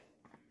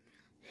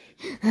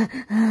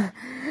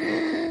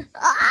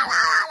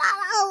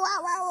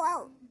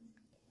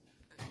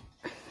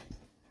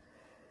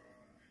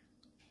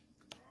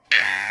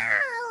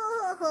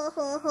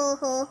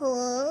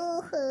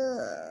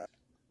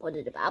 What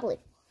did it babble?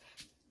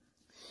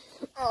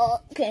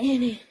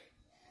 Okay.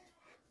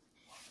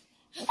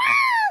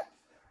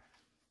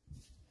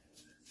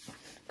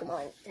 Come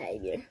on,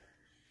 Tiger.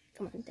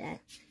 Come on, Dad.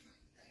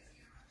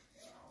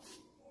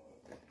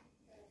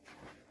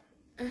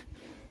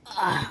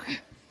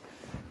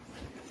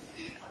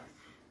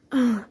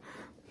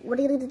 What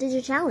did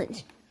your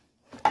challenge?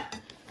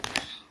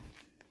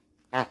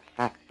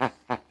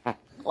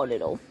 Oh,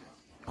 little.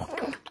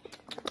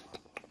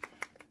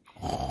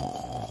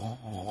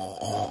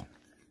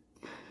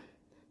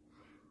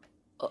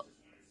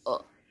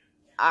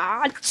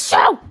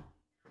 Achoo!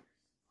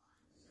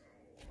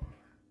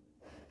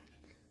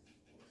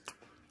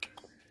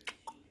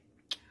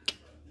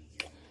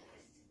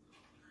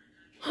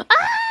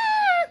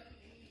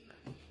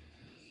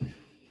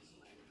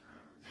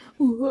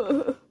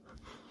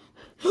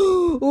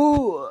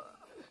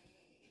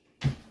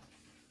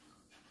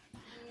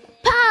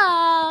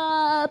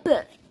 Pop!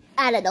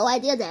 I had no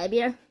idea that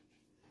beer.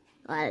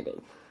 I don't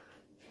know.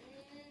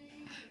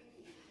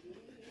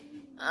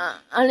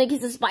 I think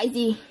it's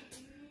spicy.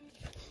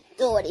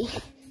 Dirty.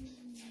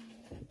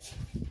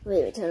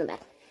 Wait, turn it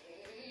back.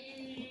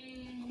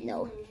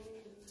 No.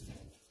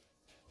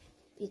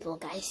 These little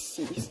guys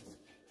see this.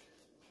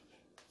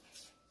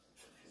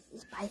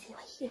 It's spicy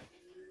right here.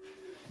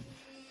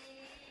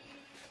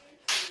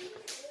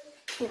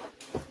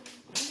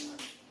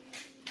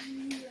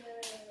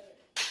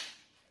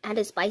 And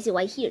it's spicy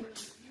right here.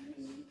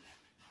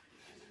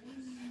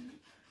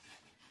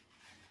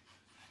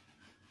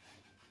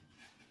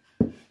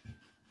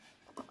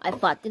 I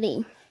fought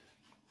today.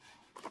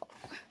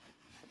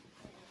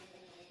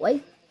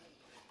 Wait.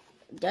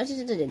 That's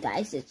just the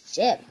guy's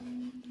chip.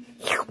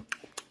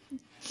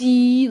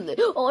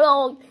 Oh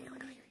no.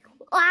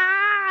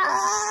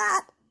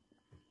 Ah!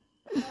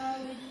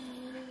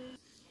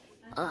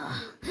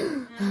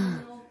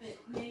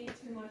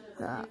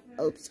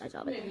 Oops, I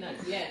dropped it. Maybe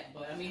not yet,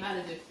 but I mean, how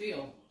does it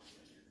feel?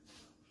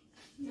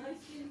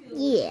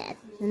 Yeah,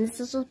 and it's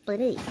also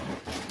pretty.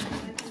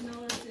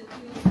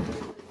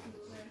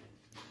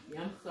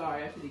 Yeah, I'm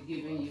sorry. I should have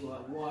given you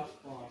a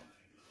washcloth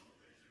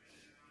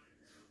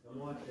to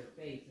wash your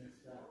face and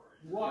stuff.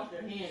 You wash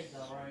your hands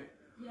though, right?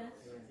 Yes.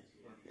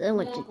 Then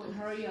what you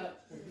hurry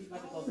up, because we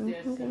about to go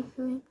upstairs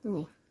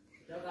soon.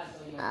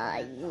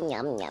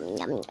 Yum.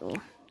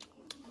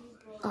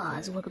 Oh,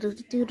 it's what to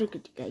do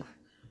guy.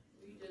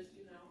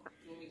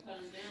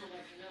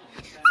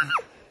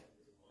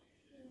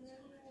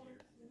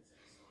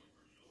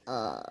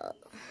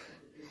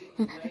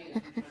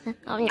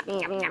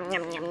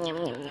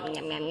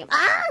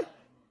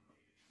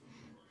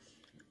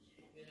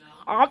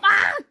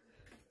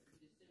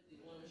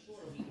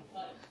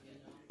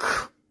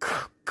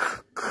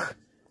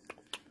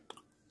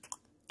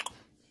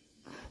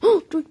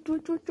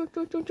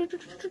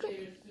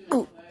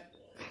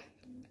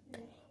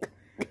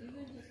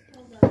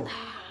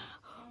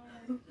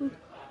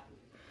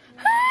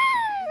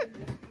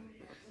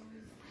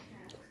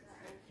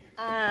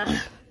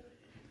 Ah!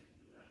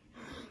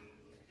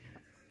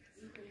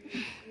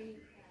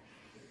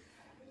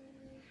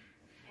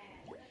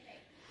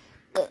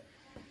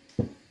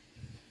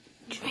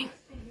 Drink.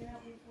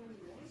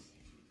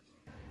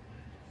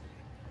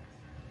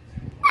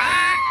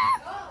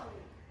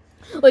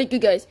 Alright, you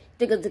guys,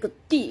 take a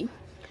tea.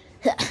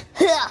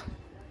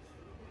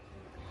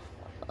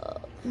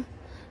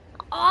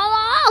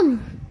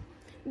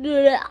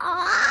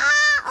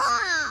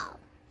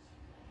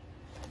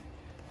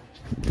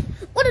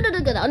 What did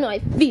I get on my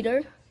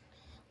feeder?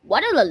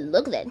 What did I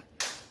look at?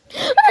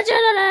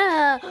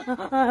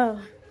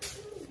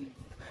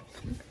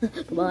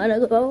 Come on, I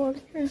go.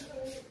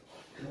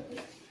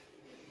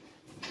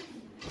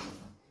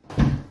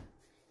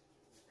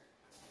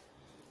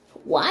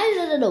 Why is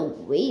it a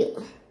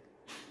wheel?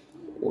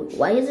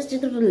 Why is it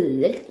just a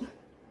lick?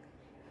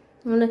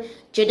 I'm gonna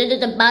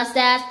the bus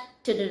ass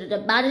to the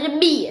bottom of the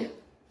beer.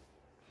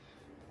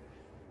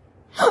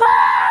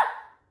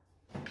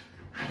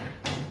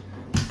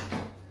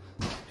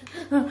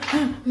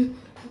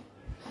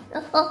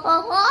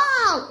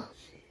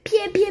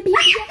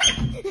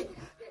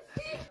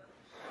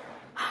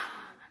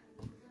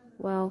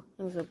 Well,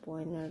 it was a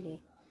boy nerdy.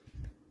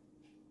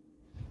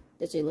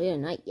 It's a late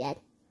night yet.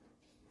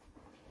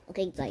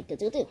 Okay, like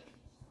do.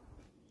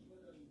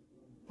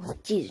 Oh,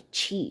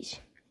 cheese.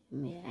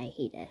 Man, I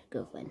hate that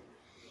girlfriend.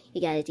 You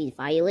guys eat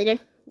fire later?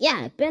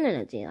 Yeah, I've been in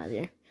a day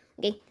later.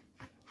 Okay,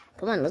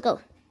 come on, let's go.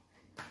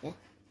 Yeah.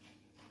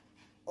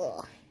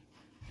 Ugh.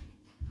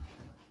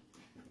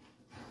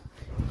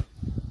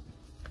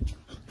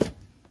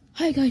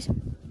 Hi guys.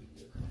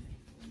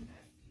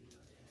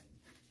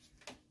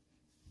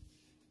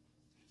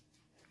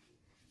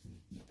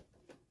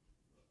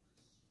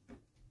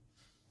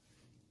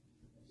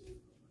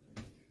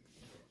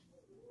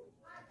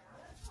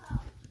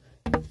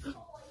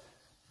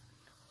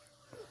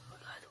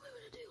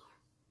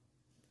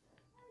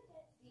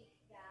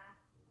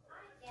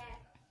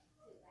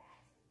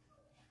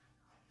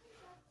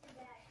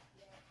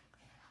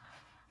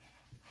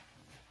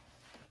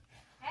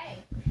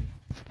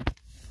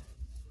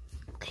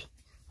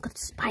 Got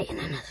to spy in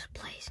another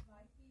place.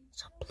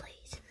 So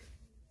please.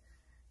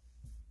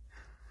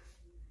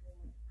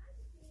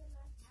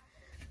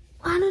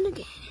 On and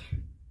again.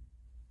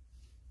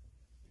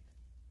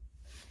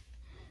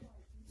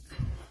 I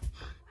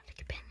have to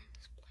get back in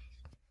this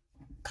place.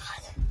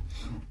 God,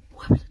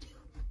 what would I do?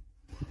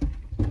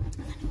 I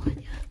have no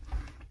idea.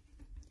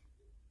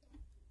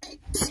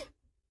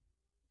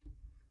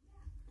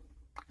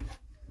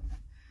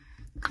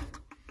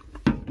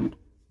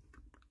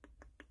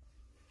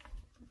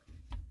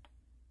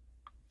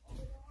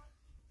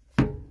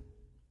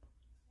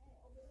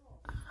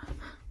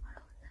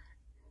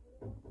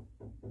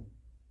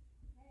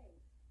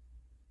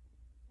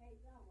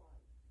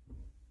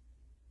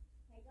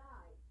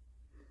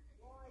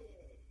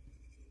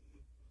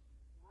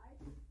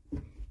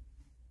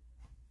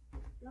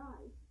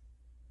 Guys,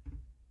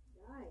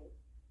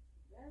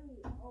 very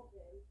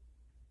open.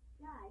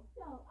 Guys,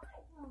 so I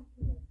come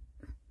here.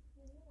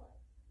 What?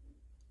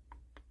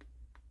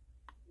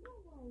 No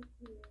one's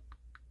here.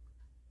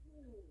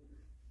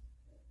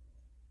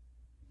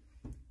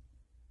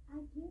 I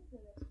get the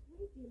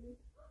freaking it.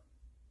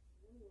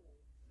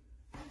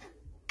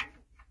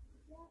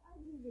 Yeah, I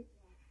do this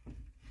one.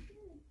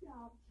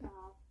 Chop,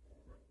 chop.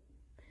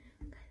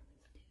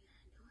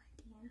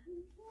 Did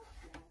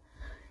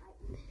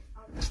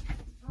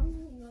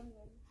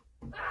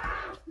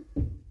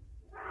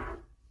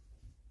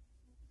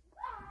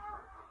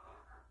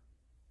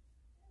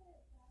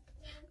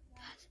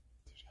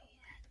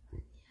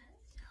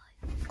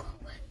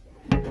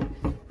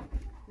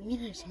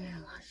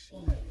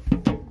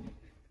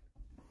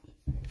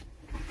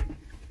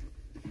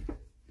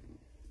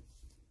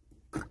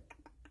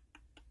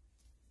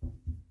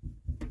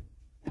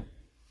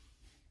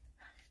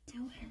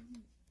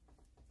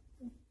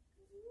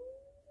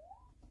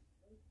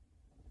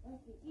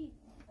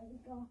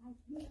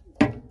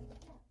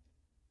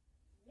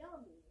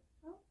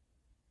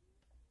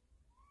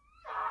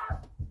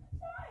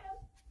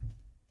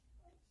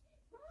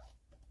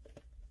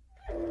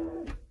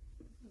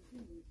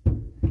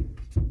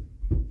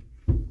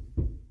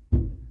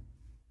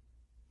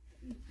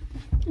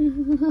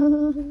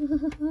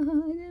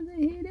I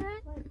hear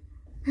that?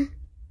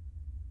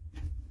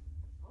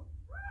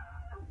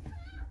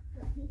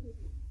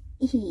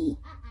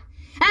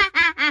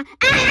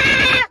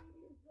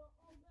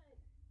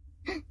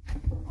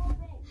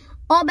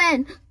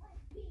 Open!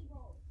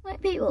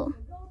 What people?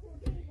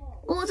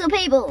 Also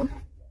people.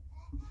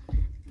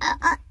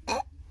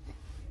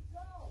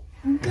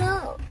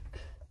 Go.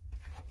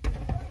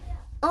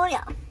 Oh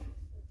yeah.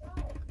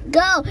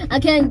 Go! I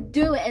can't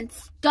do it and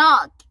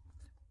stop.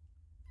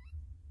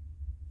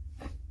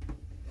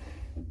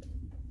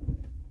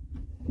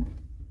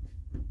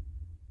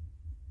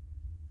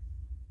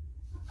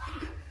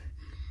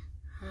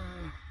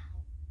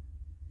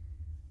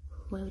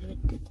 What would I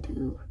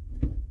do?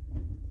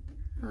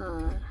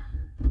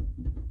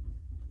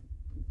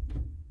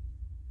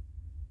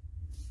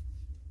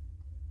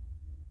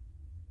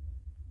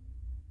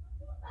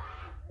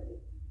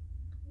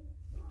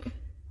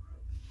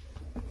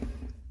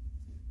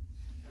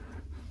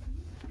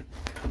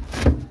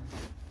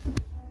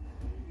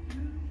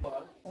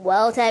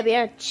 Well,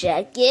 Tabby,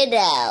 check it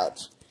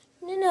out.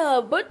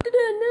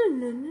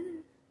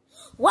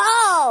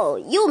 Wow,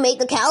 you make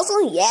the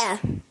council? Yeah.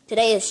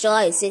 Today is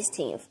July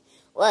 16th.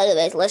 Well,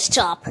 anyways, let's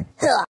chop.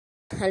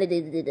 I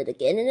did it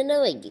again in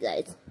another way, you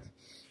guys.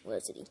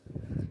 Where's it?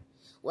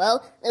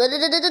 Well,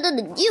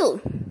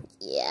 you.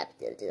 Yeah,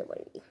 did it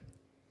already.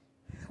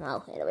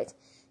 Well, anyways,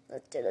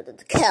 let's do the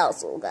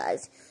council,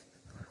 guys.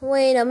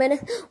 Wait a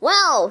minute.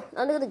 Wow,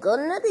 I'm gonna go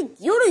to another.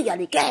 You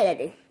gotta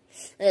get it.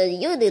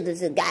 You did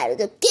this guy,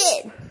 the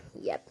kid.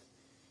 Yep.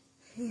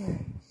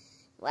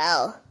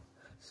 Wow.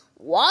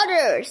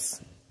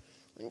 Waters.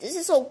 This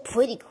is so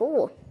pretty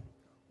cool.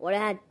 What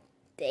a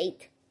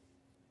date.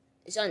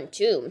 It's on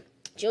June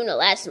the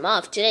last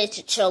month.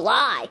 Today's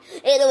July.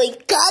 And we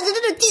got it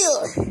to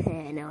do. I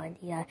had no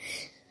idea.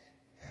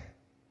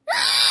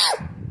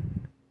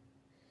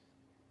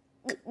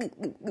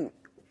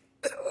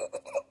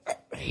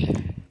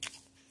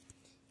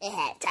 I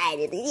had time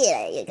to get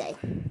it, okay.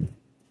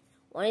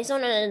 Why is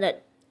on the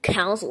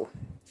council?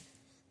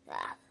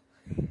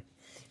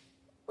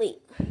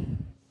 Wait.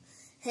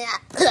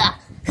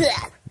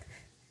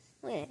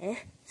 Wait.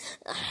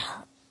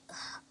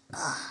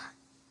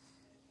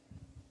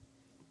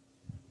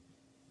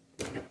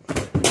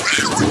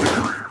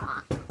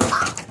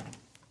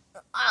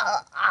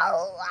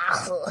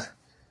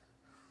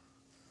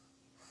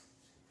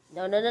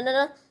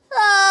 No.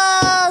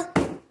 Ah!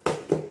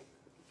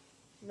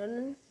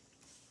 No.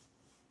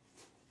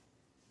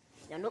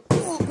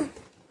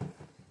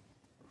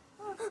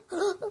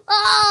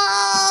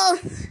 Ah!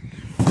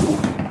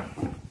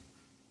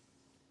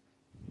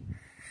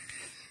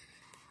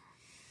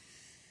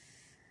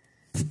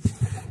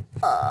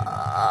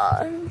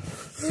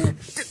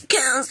 The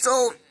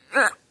council.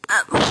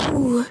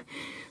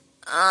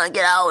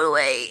 Get out of the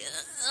way.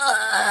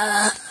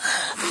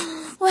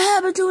 What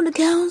happened to the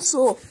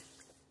council?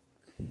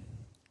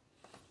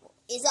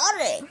 It's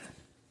already.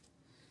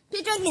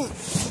 Keep drinking.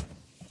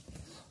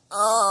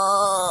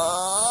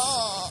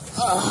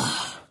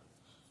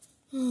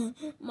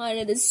 My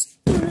name is.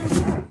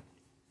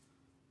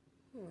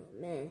 Oh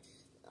man.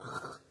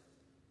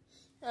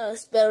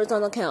 Spirits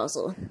on the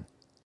council.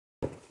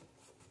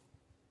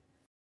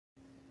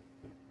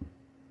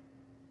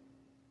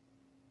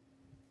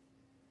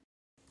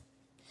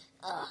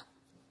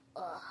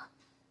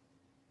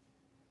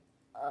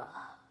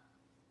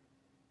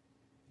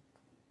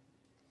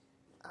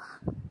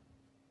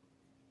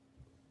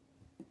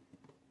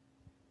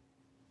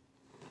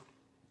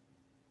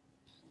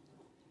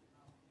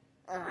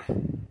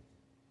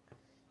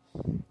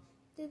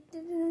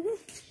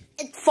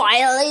 It's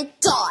finally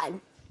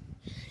done.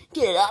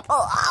 Get it up.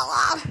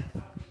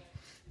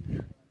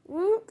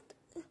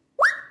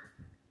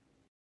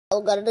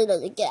 Oh, gotta do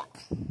that again.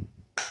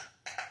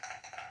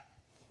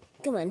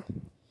 Come on.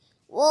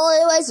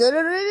 What am I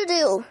supposed to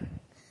do?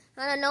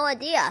 I have no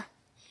idea.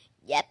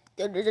 Yep.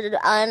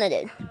 I know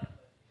it.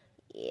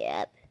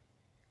 Yep.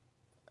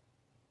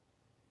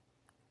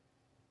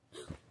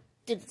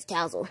 This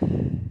council.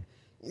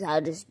 This is how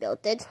this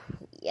built it.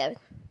 Yep.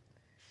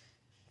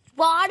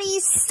 Body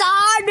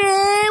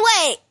started.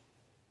 Wait.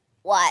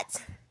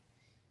 What?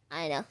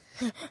 I know.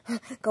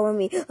 Come with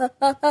me.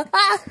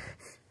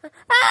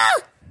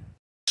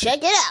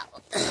 Check it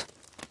out.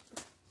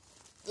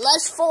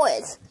 Let's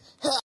forward.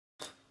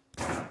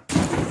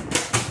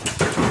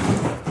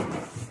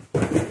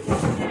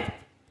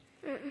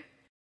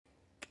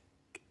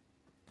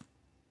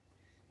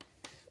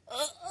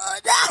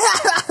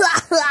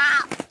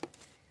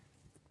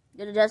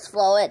 Did it just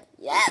flow it?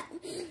 Yep.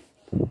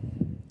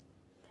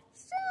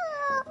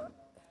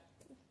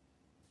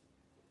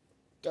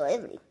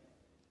 Delivery.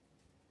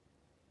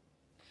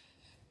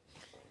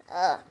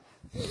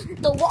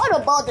 The water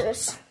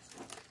bothers.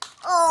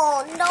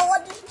 Oh no!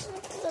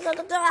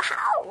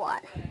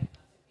 What?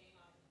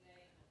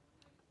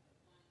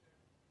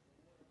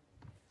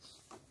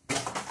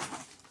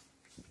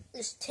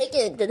 Just take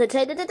it to the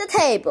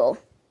table.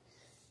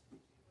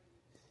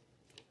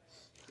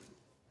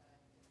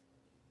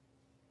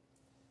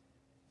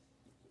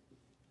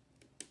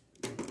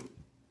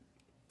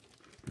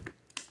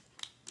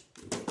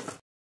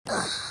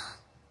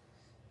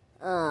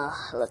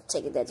 Let's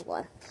take it that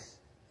one.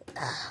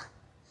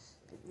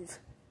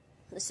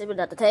 Let's sit it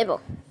at the table.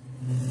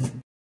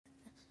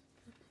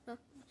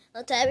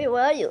 Tabby,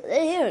 where are you?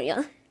 They're here,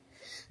 yeah.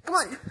 Come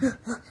on.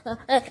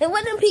 And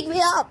why don't pick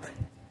me up?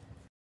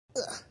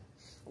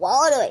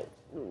 Water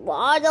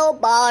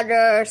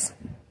bothers.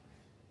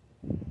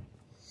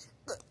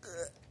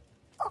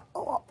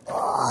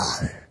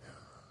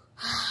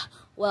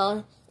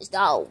 Well, it's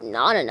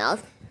not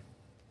enough.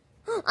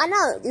 I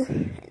know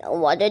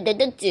what did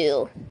it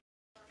do.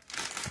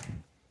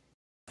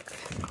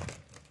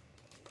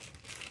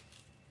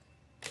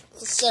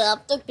 Set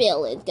up the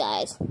building,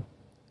 guys.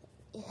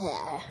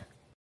 Yeah.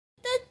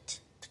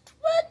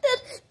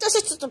 This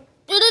is just a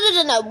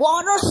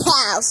water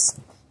house.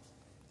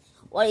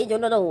 What are you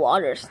doing to the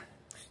waters?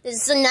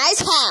 This is a nice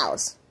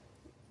house.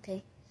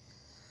 Okay.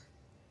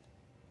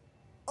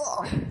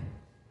 Oh.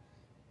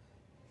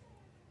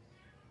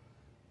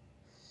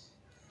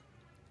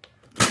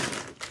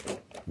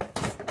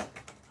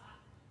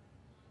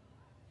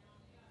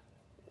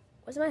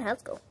 Where's my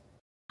house go?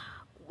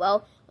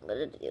 Well, I'm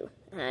gonna do.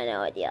 I have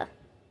no idea.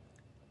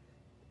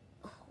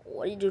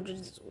 What do you do to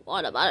this?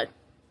 What about it?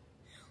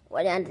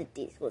 What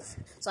entities was?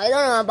 So I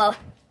don't know about.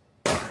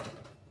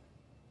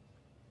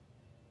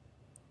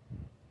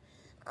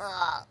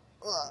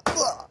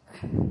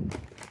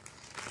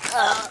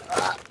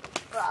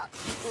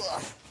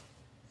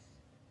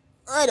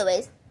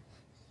 Anyways,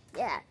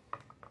 yeah.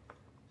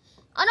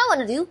 I know what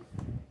to do.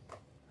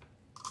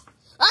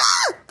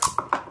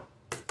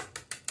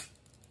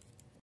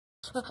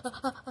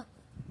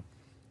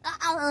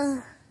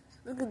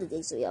 Look at the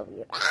things we have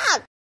here.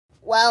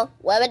 Well,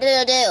 what did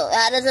I do?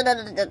 This is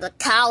the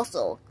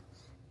council.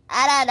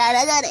 I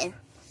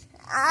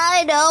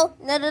know.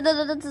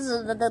 This is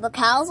the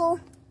council.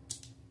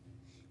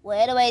 Well,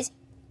 anyways,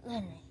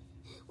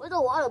 where's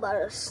the water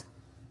bottles?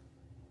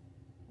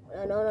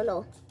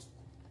 No.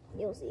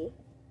 You'll see.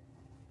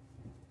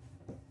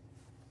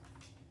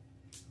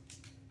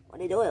 What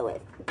are you doing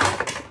with?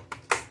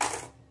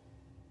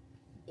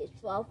 It's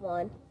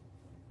 12-1.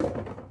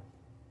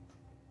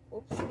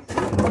 Oops.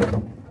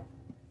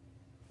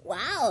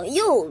 Wow,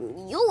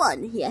 you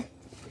won here.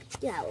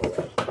 Get out of the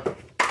way.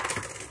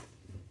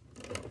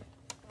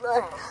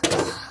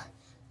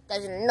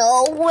 There's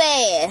no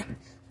way.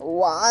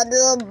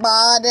 Water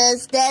bottle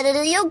standing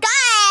to you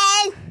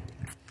guys.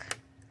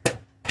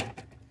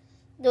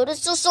 Dude,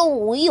 it's just so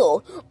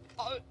weird.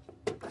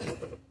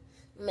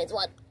 Miss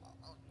what?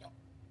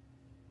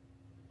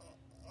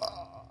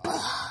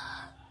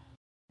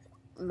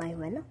 My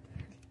winner?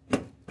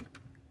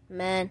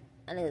 Man,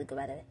 I need to go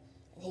back to it.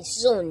 He's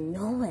so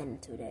annoying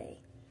today.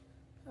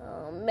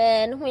 Oh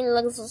man, he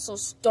looks so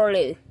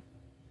sturdy.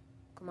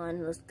 Come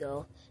on, let's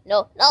go.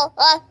 No.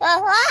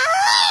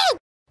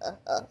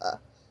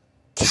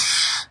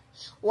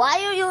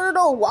 Why are you in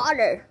the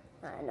water?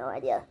 I have no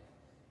idea.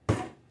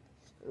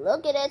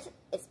 Look at it.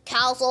 It's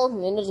castle.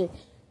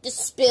 Just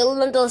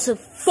spill and doesn't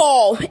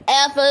fall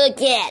ever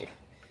again.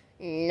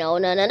 No.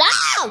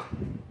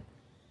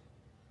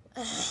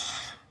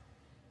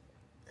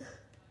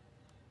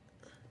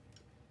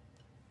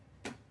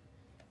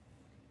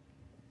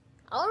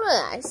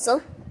 Alright,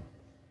 so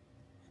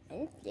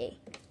empty.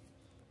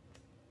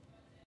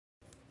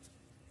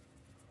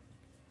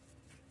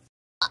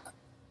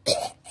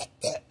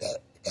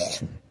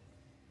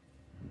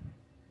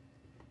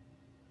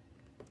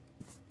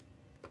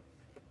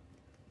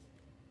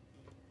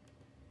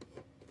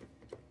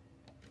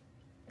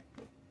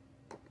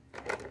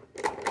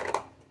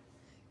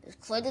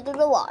 Just put it in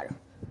the water.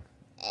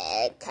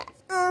 And cut.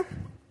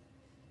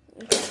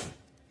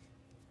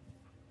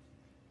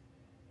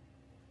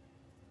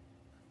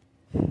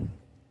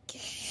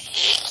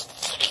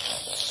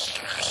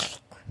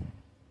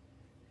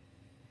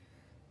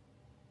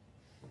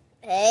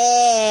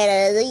 Hey,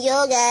 there's a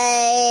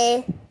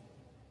yoga.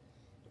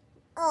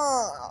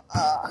 Oh.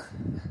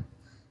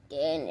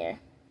 Get in there.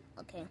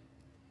 Okay.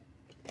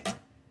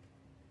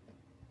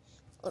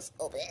 Let's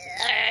open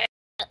it.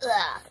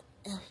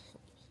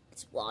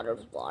 It's water.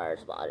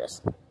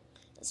 Let's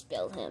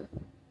spill him.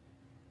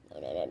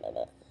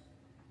 No.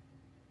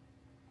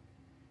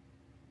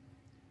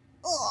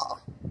 Oh.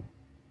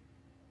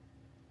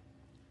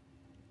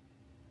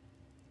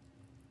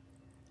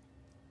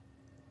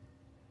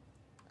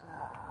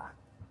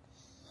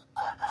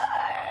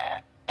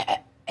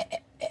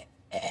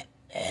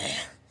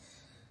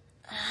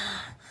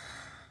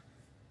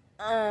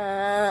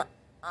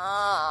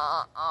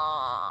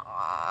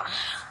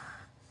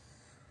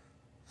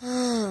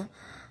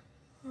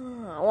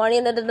 I want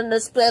you to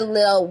spill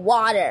little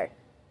water.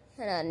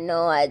 I have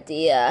no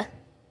idea.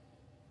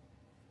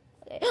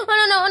 Okay.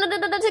 Oh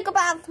no, take a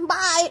bath.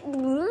 Bye.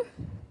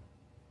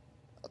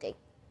 Okay.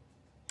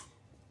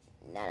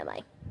 None of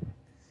mine.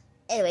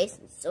 Anyways,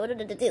 so what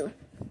did it do?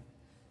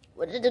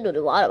 What did it do to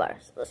the water bar?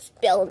 So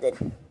spilled it.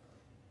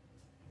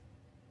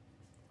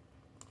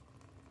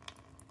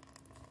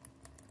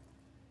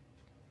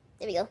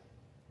 There we go.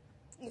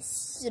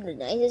 It's the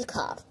nicest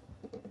cup.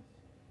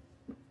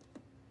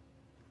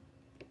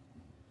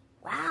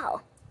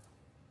 Wow.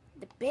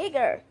 The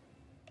bigger.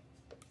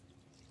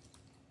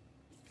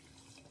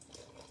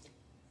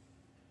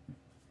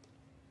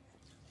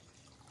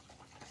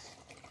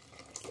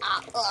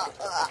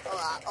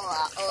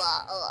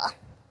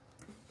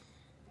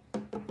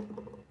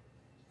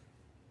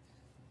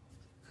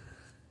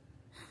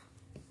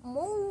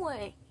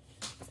 More.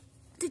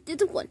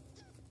 The one.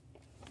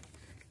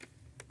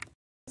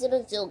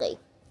 It's okay.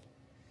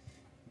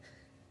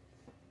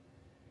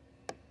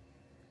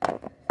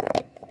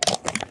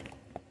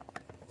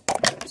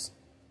 Oops.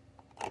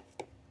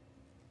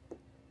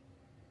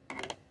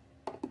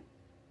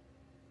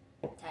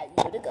 Time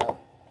to go.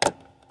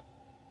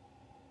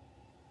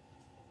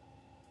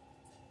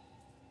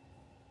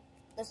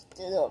 Let's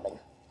do it open.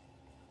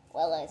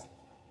 Well, guys.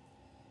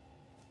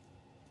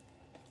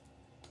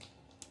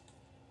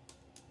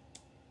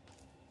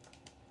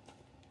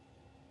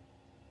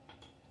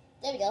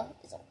 There we go.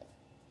 It's open.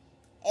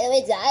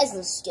 Anyway, guys,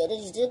 let's get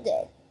it to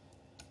good.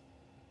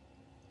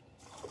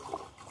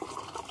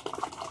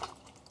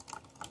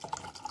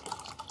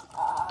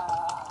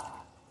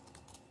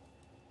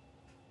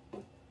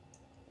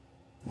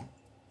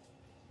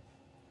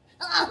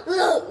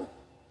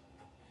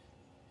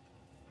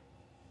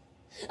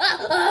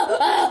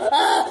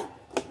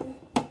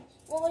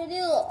 What would I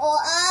do? Oh,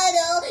 I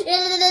know.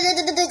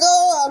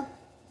 Go.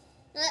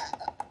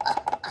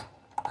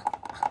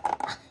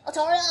 I'll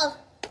turn it off.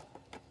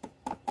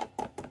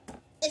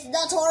 It's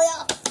not tore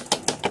off.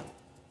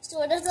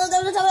 What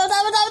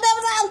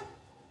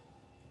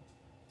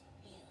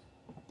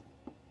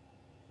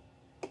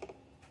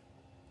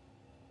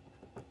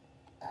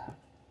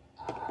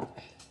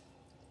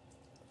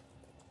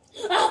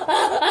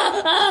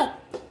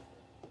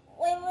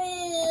are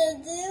you gonna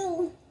do?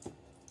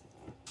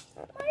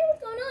 What's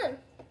going on?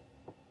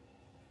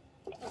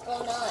 What's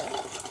going on?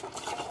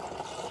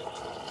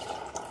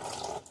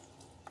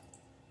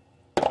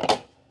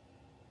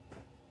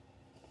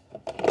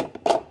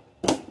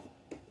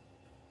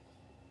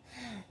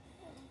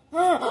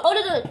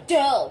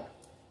 down.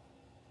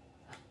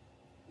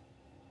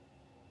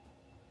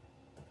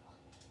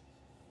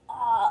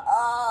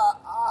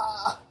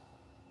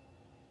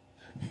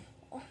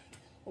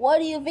 What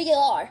do you think you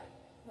are?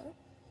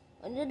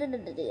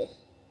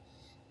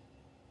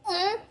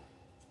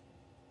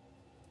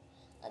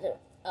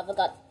 I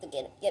forgot to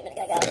get it. Get it.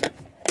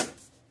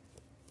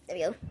 There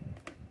we go.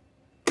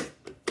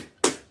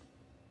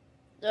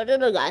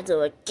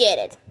 Get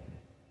it.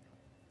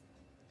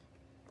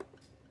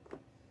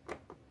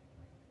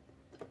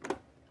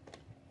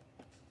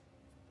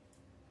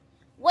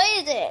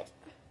 Where is it?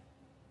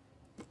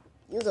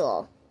 Use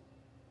all.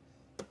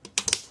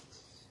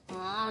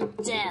 Oh,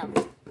 damn.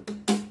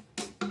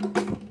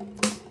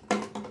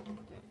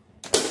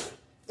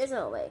 There's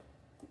no way.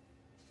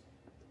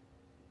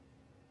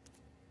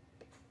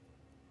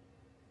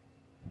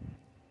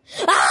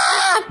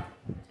 Ah!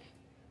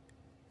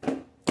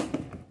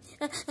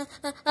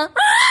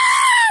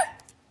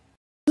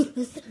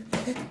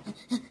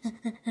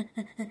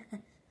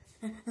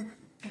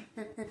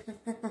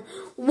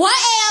 What?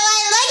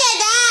 Look at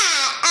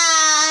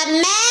that!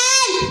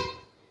 Man!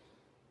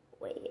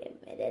 Wait a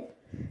minute.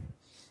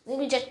 Let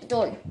me check the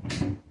door.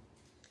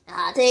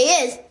 There he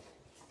is.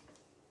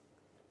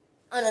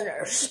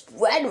 Another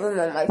spread room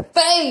on my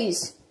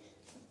face.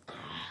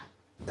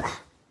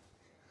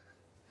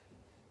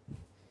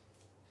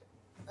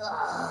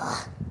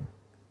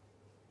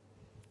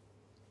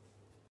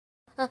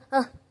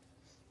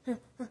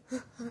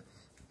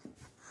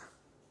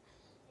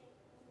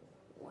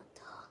 What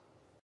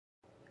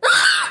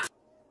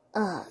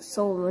the?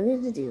 So what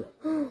did I do?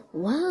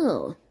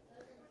 Wow.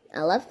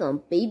 I left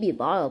some baby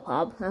bottle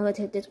pop. I'm gonna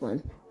take this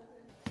one.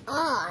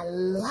 I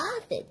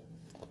love it.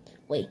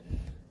 Wait,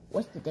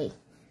 what's the date?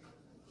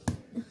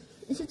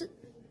 Is it?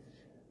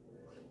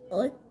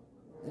 What?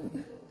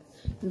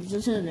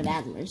 Just in the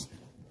bathrooms.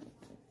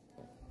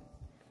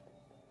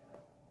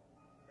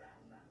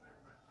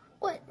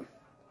 What?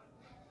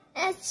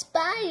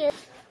 Aspired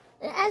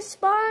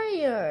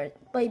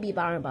baby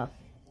bottle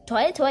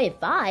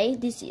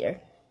 2025 this year.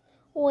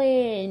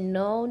 Wait,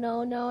 no,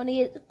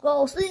 it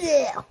goes.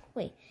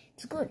 Wait,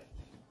 it's good.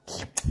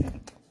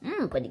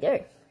 Pretty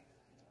good.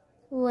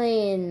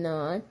 Wait,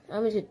 not.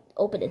 I'm gonna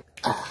open it.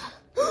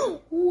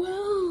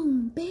 Wow,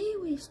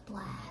 baby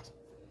splat.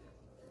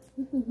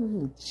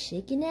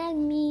 Chicken at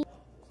me.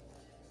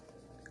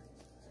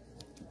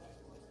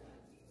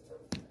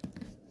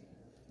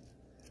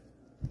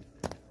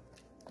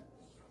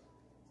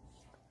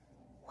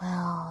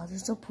 Wow,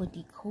 this is so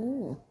pretty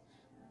cool.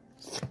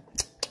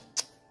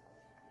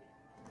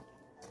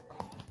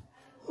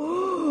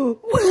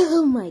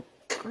 Oh my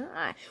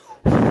god.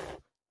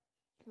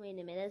 Wait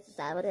a minute, it's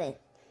Saturday.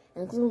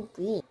 I'm so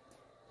green.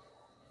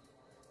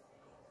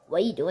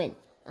 What are you doing?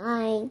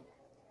 Hi.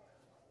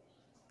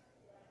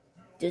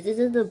 This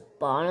is the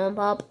bottom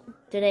pop.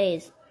 Today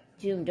is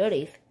June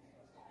 30th.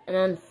 And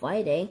on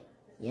Friday,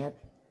 yep.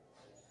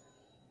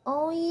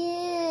 Oh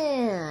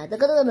yeah.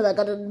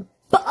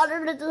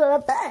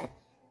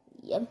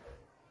 Yep.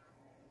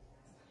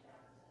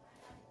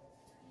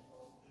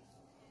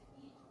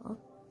 Huh?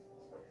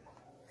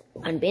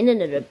 I'm being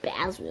into the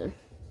bathroom.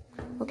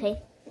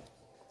 Okay.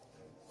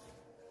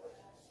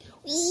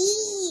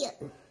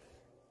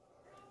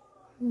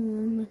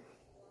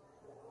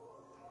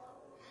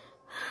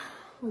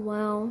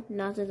 Well,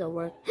 nothing to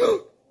work.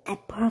 A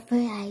perfect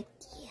idea.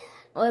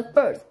 Okay,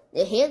 first,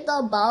 they hit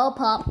the ball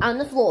pop on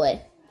the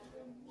floor.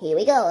 Here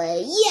we go.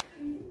 Yeah.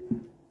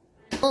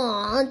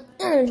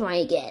 Try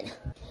again. Here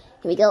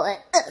we go.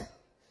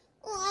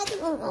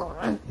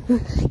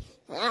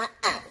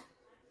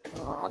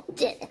 Oh,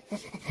 did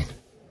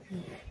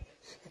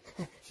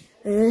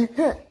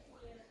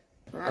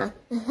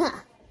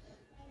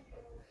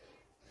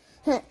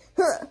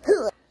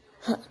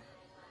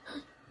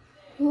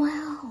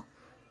Wow.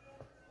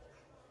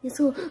 It's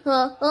so,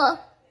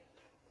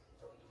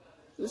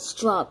 Let's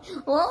drop.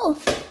 Oh,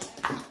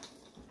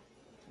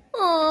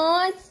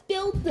 I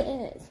spilled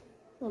this.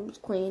 I'm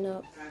just cleaning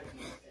up.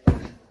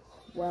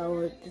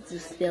 Well, this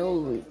is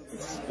spilled it.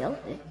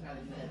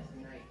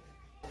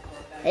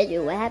 Hey,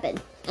 dude, what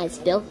happened? I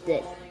spilled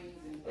it.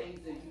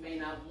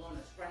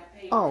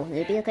 Oh,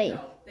 it'll be okay.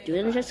 Do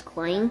it just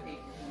clean?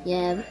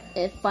 Yeah,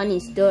 if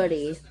funny's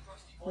dirty.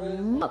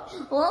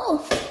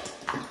 Oh!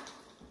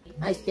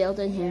 I spilled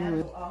it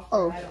here.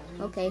 Oh,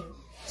 okay.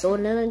 So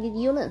now I'll give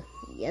you one.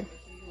 Yep.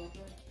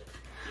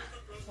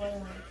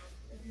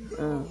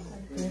 Oh.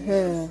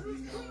 Yeah.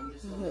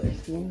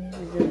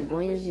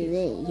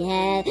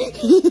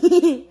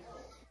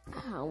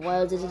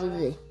 Well,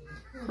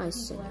 I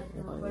said.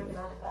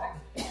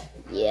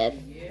 Yep.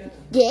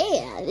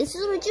 Yeah, this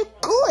is really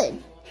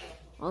good.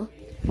 Huh?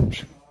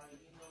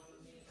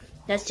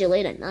 That's too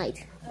late at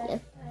night.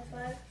 Yep.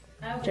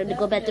 Time to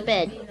go back to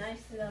bed.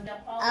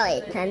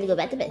 Alright, time to go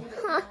back to bed.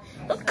 Huh?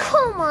 Oh,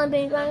 come on,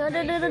 baby.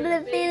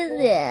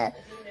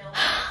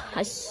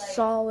 I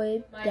saw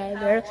it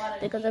there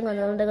because I'm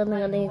gonna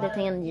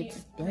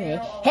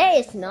hey,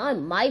 it's not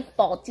my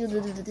fault.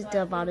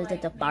 About it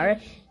at the bar.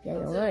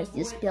 Yeah,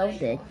 you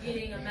spilled it.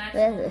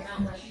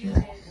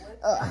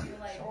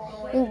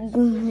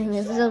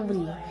 It's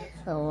lovely.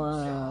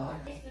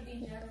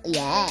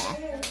 Yeah.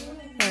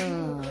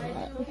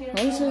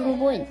 I'm so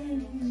good.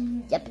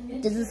 Yep,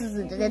 this is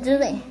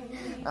today.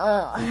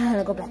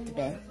 I'll go back to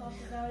bed.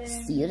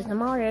 See you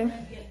tomorrow.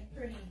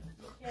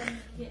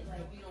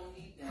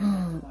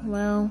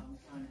 Well,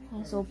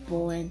 I'm so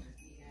boring.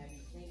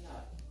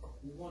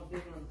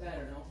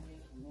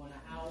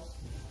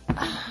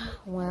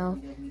 Well,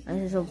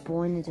 I'm just so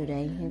boring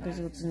today because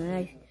it's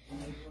nice.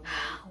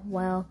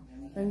 Well,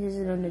 I'm just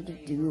don't know what to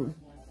do.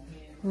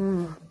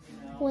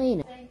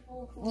 Wait.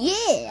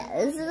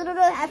 Yeah, this is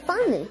gonna have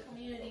fun.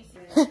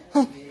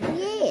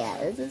 Yeah,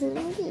 this is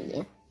gonna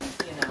be.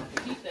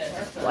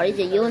 What is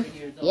it doing?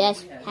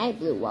 Yes, hi,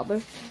 Blue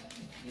Whopper.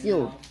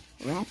 Still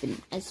rapping.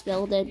 I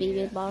spelled their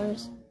baby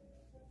bars.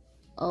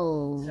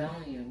 Oh,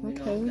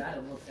 okay.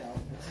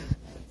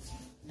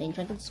 Being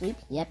drunk and sweet?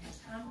 Yep.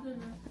 If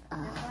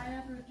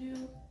I ever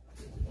do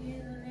in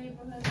the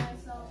neighborhood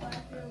myself, I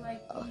feel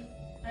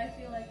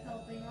like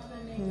helping other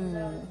neighbors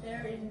out if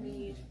they're in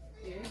need.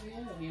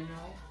 You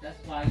know,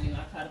 that's why I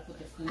try to put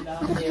the food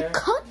out there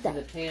in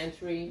the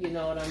pantry. You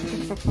know what I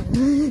mean? I've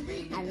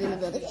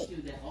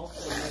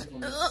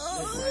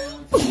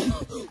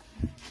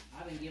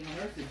been giving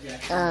her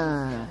suggestions.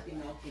 You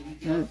know, can you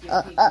tell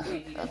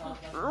people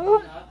our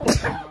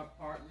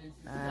apartments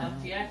and stuff?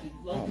 She actually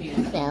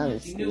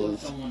located. She knew it was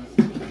someone.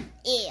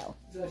 Ew.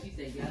 So she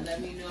said, "Yeah, let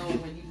me know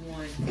when you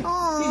want,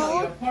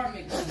 your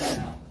apartment comes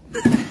out."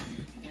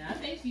 And I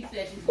think she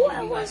said she's going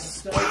to be like a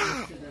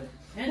service to the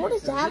tenants. What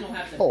is that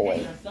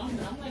boy?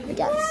 We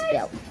got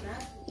spelled.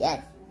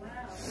 Yes.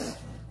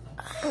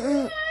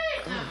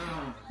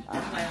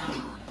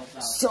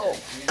 So,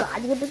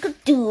 God, what we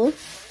could do?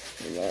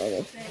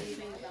 This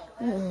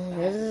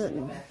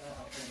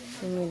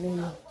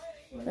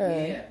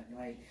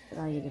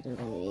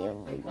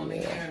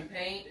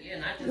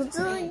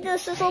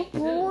is so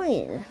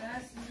boring.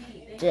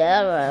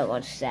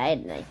 What's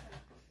Saturday?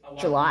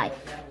 July.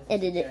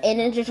 And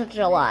it's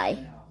July.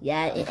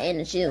 Yeah,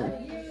 and June.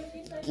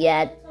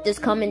 Yeah, this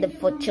coming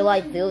for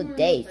July few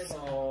days.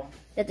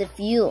 That's a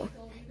few.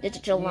 It's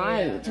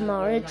July.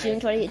 Tomorrow, June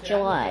 20th,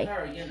 July.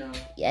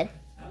 Yeah.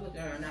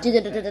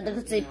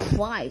 That's a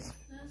prize.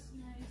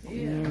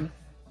 Yeah.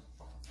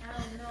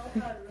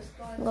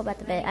 I'll go back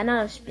to bed. I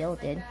know I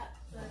spilled it.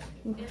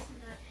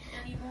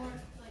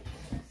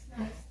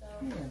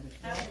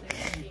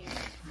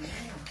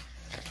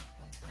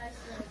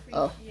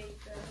 Oh.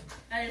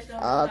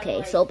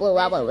 Okay, so Blue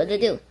Whopper, what to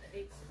do?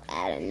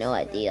 I have no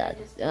idea.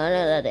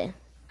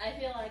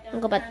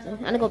 I'm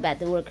gonna go back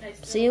to work.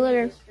 See you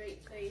later.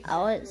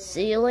 I'll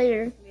see you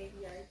later.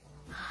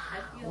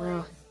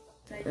 Well,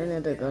 I'm gonna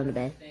go to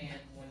bed.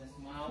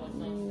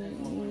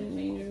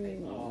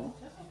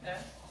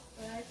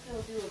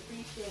 Do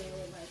appreciate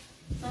it.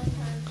 Like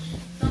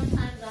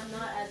sometimes I'm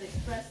not as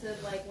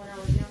expressive like when I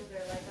was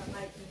younger. Like I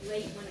might be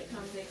late when it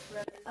comes to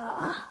expressing.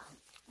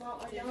 Mom,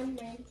 I don't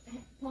need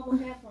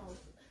public headphones.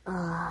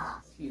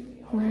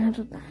 Where's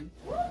the band?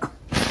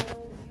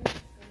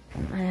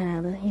 I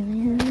have a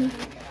human.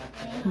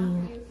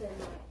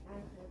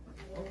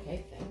 Okay,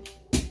 thanks.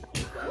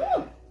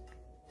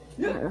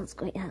 Let's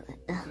go out.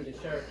 See the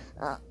shirt.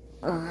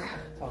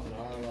 Talking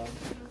to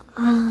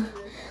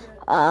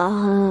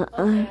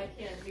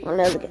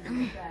Let's get.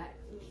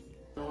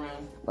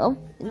 Well,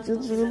 it's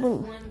just a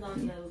room.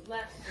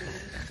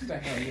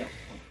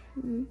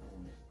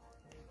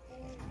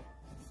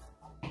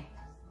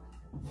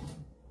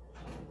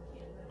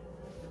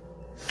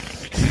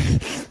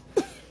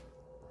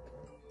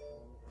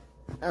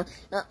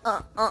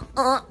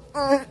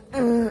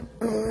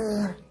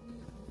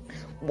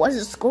 What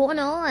is going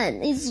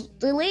on? It's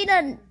late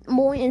at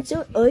morning,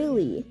 so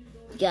early.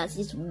 Yes,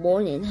 it's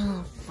morning.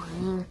 Oh,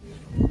 fine.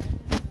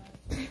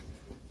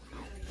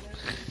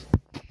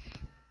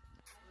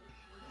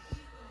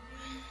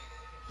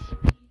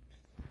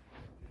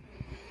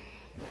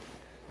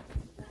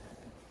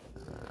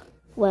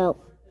 Well,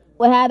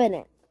 what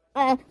happened?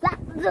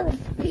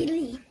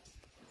 Really?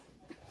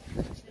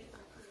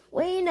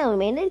 Wait a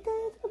minute,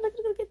 what are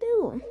you gonna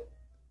do?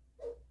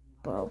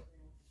 Bro.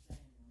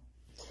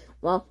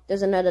 Well,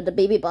 there's another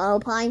baby bottle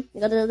pie. You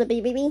got another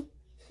baby?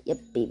 Yep,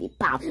 baby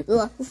pop.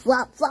 Flop,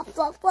 flop, flop,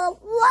 flop, flop.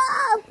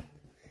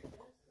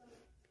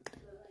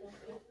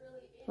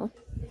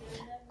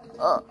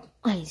 Oh,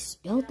 I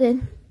spilled it.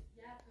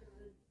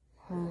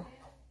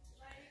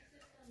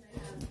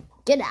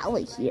 Get out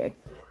of here.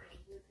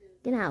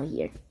 Get out of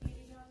here.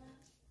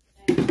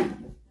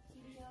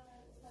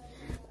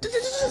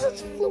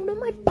 It's floating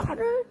my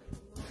butter.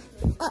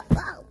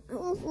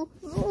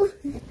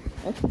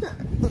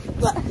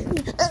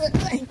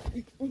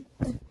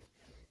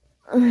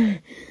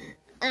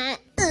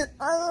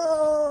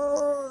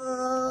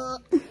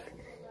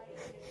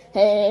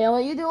 Hey, what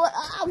are you doing?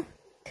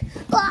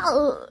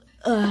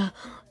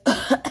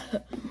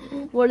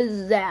 What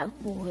is that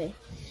for?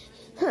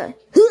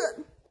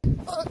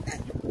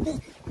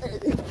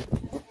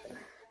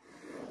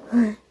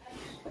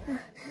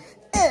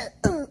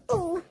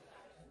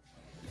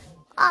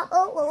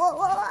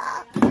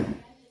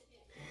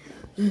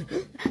 You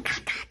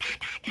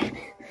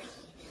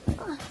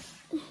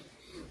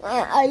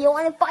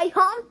want to fight,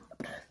 huh?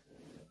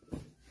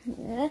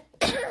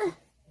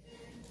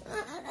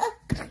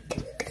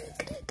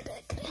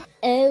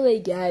 Oh my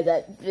god,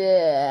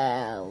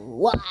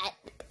 what?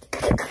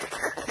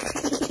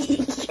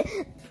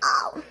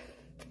 Oh.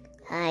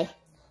 Hi.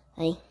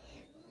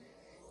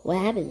 What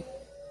happened?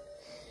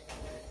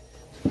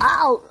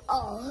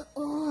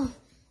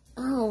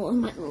 Oh,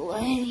 my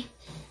leg.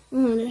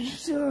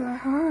 This so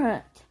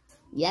hurt.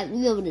 Yeah,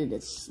 you able to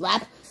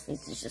slap.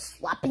 It's just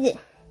slapping it.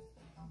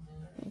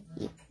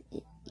 You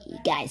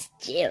guys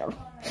chill.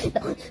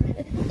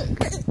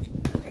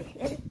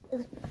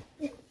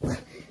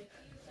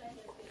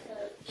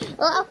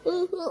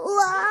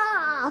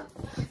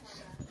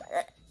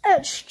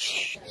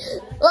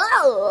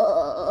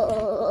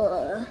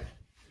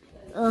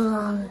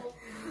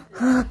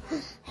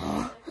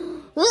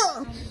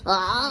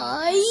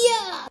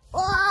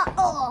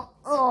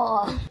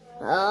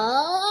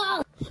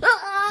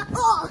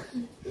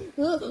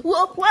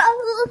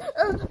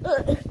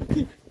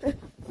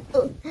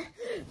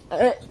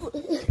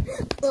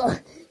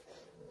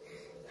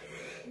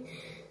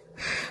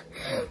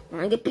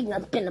 I'm gonna be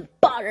up in the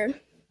butter.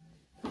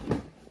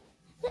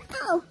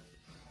 Ow.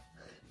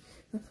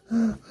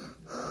 What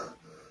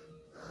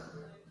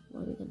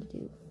are we gonna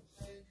do?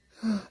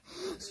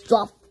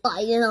 Stop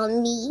fighting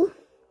on me.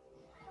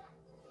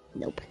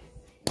 Nope.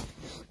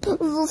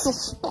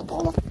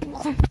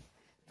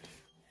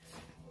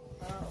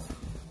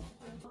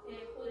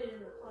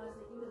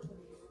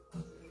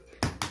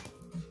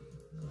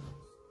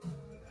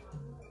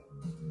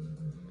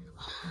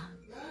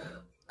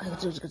 I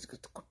just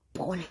got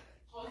born.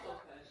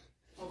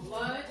 Oh,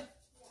 blood?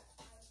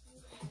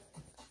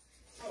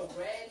 Oh,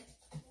 red?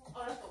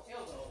 Oh, that's okay.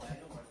 I'll go away.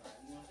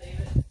 Don't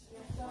worry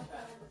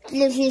about it. You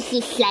want to save it? This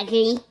is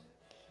Shaggy.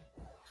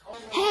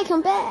 Hey,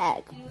 come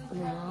back.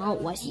 No,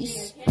 why's he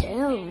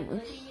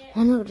still? I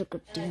know what I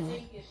could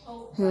do.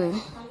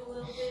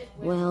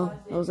 Well,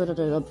 I was at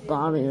the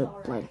bottom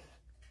of like.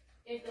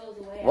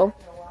 Well,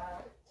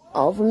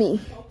 all for me.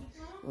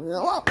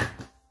 Hello.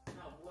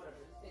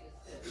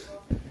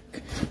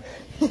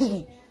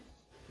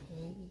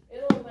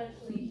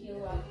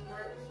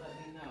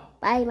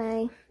 Bye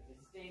bye.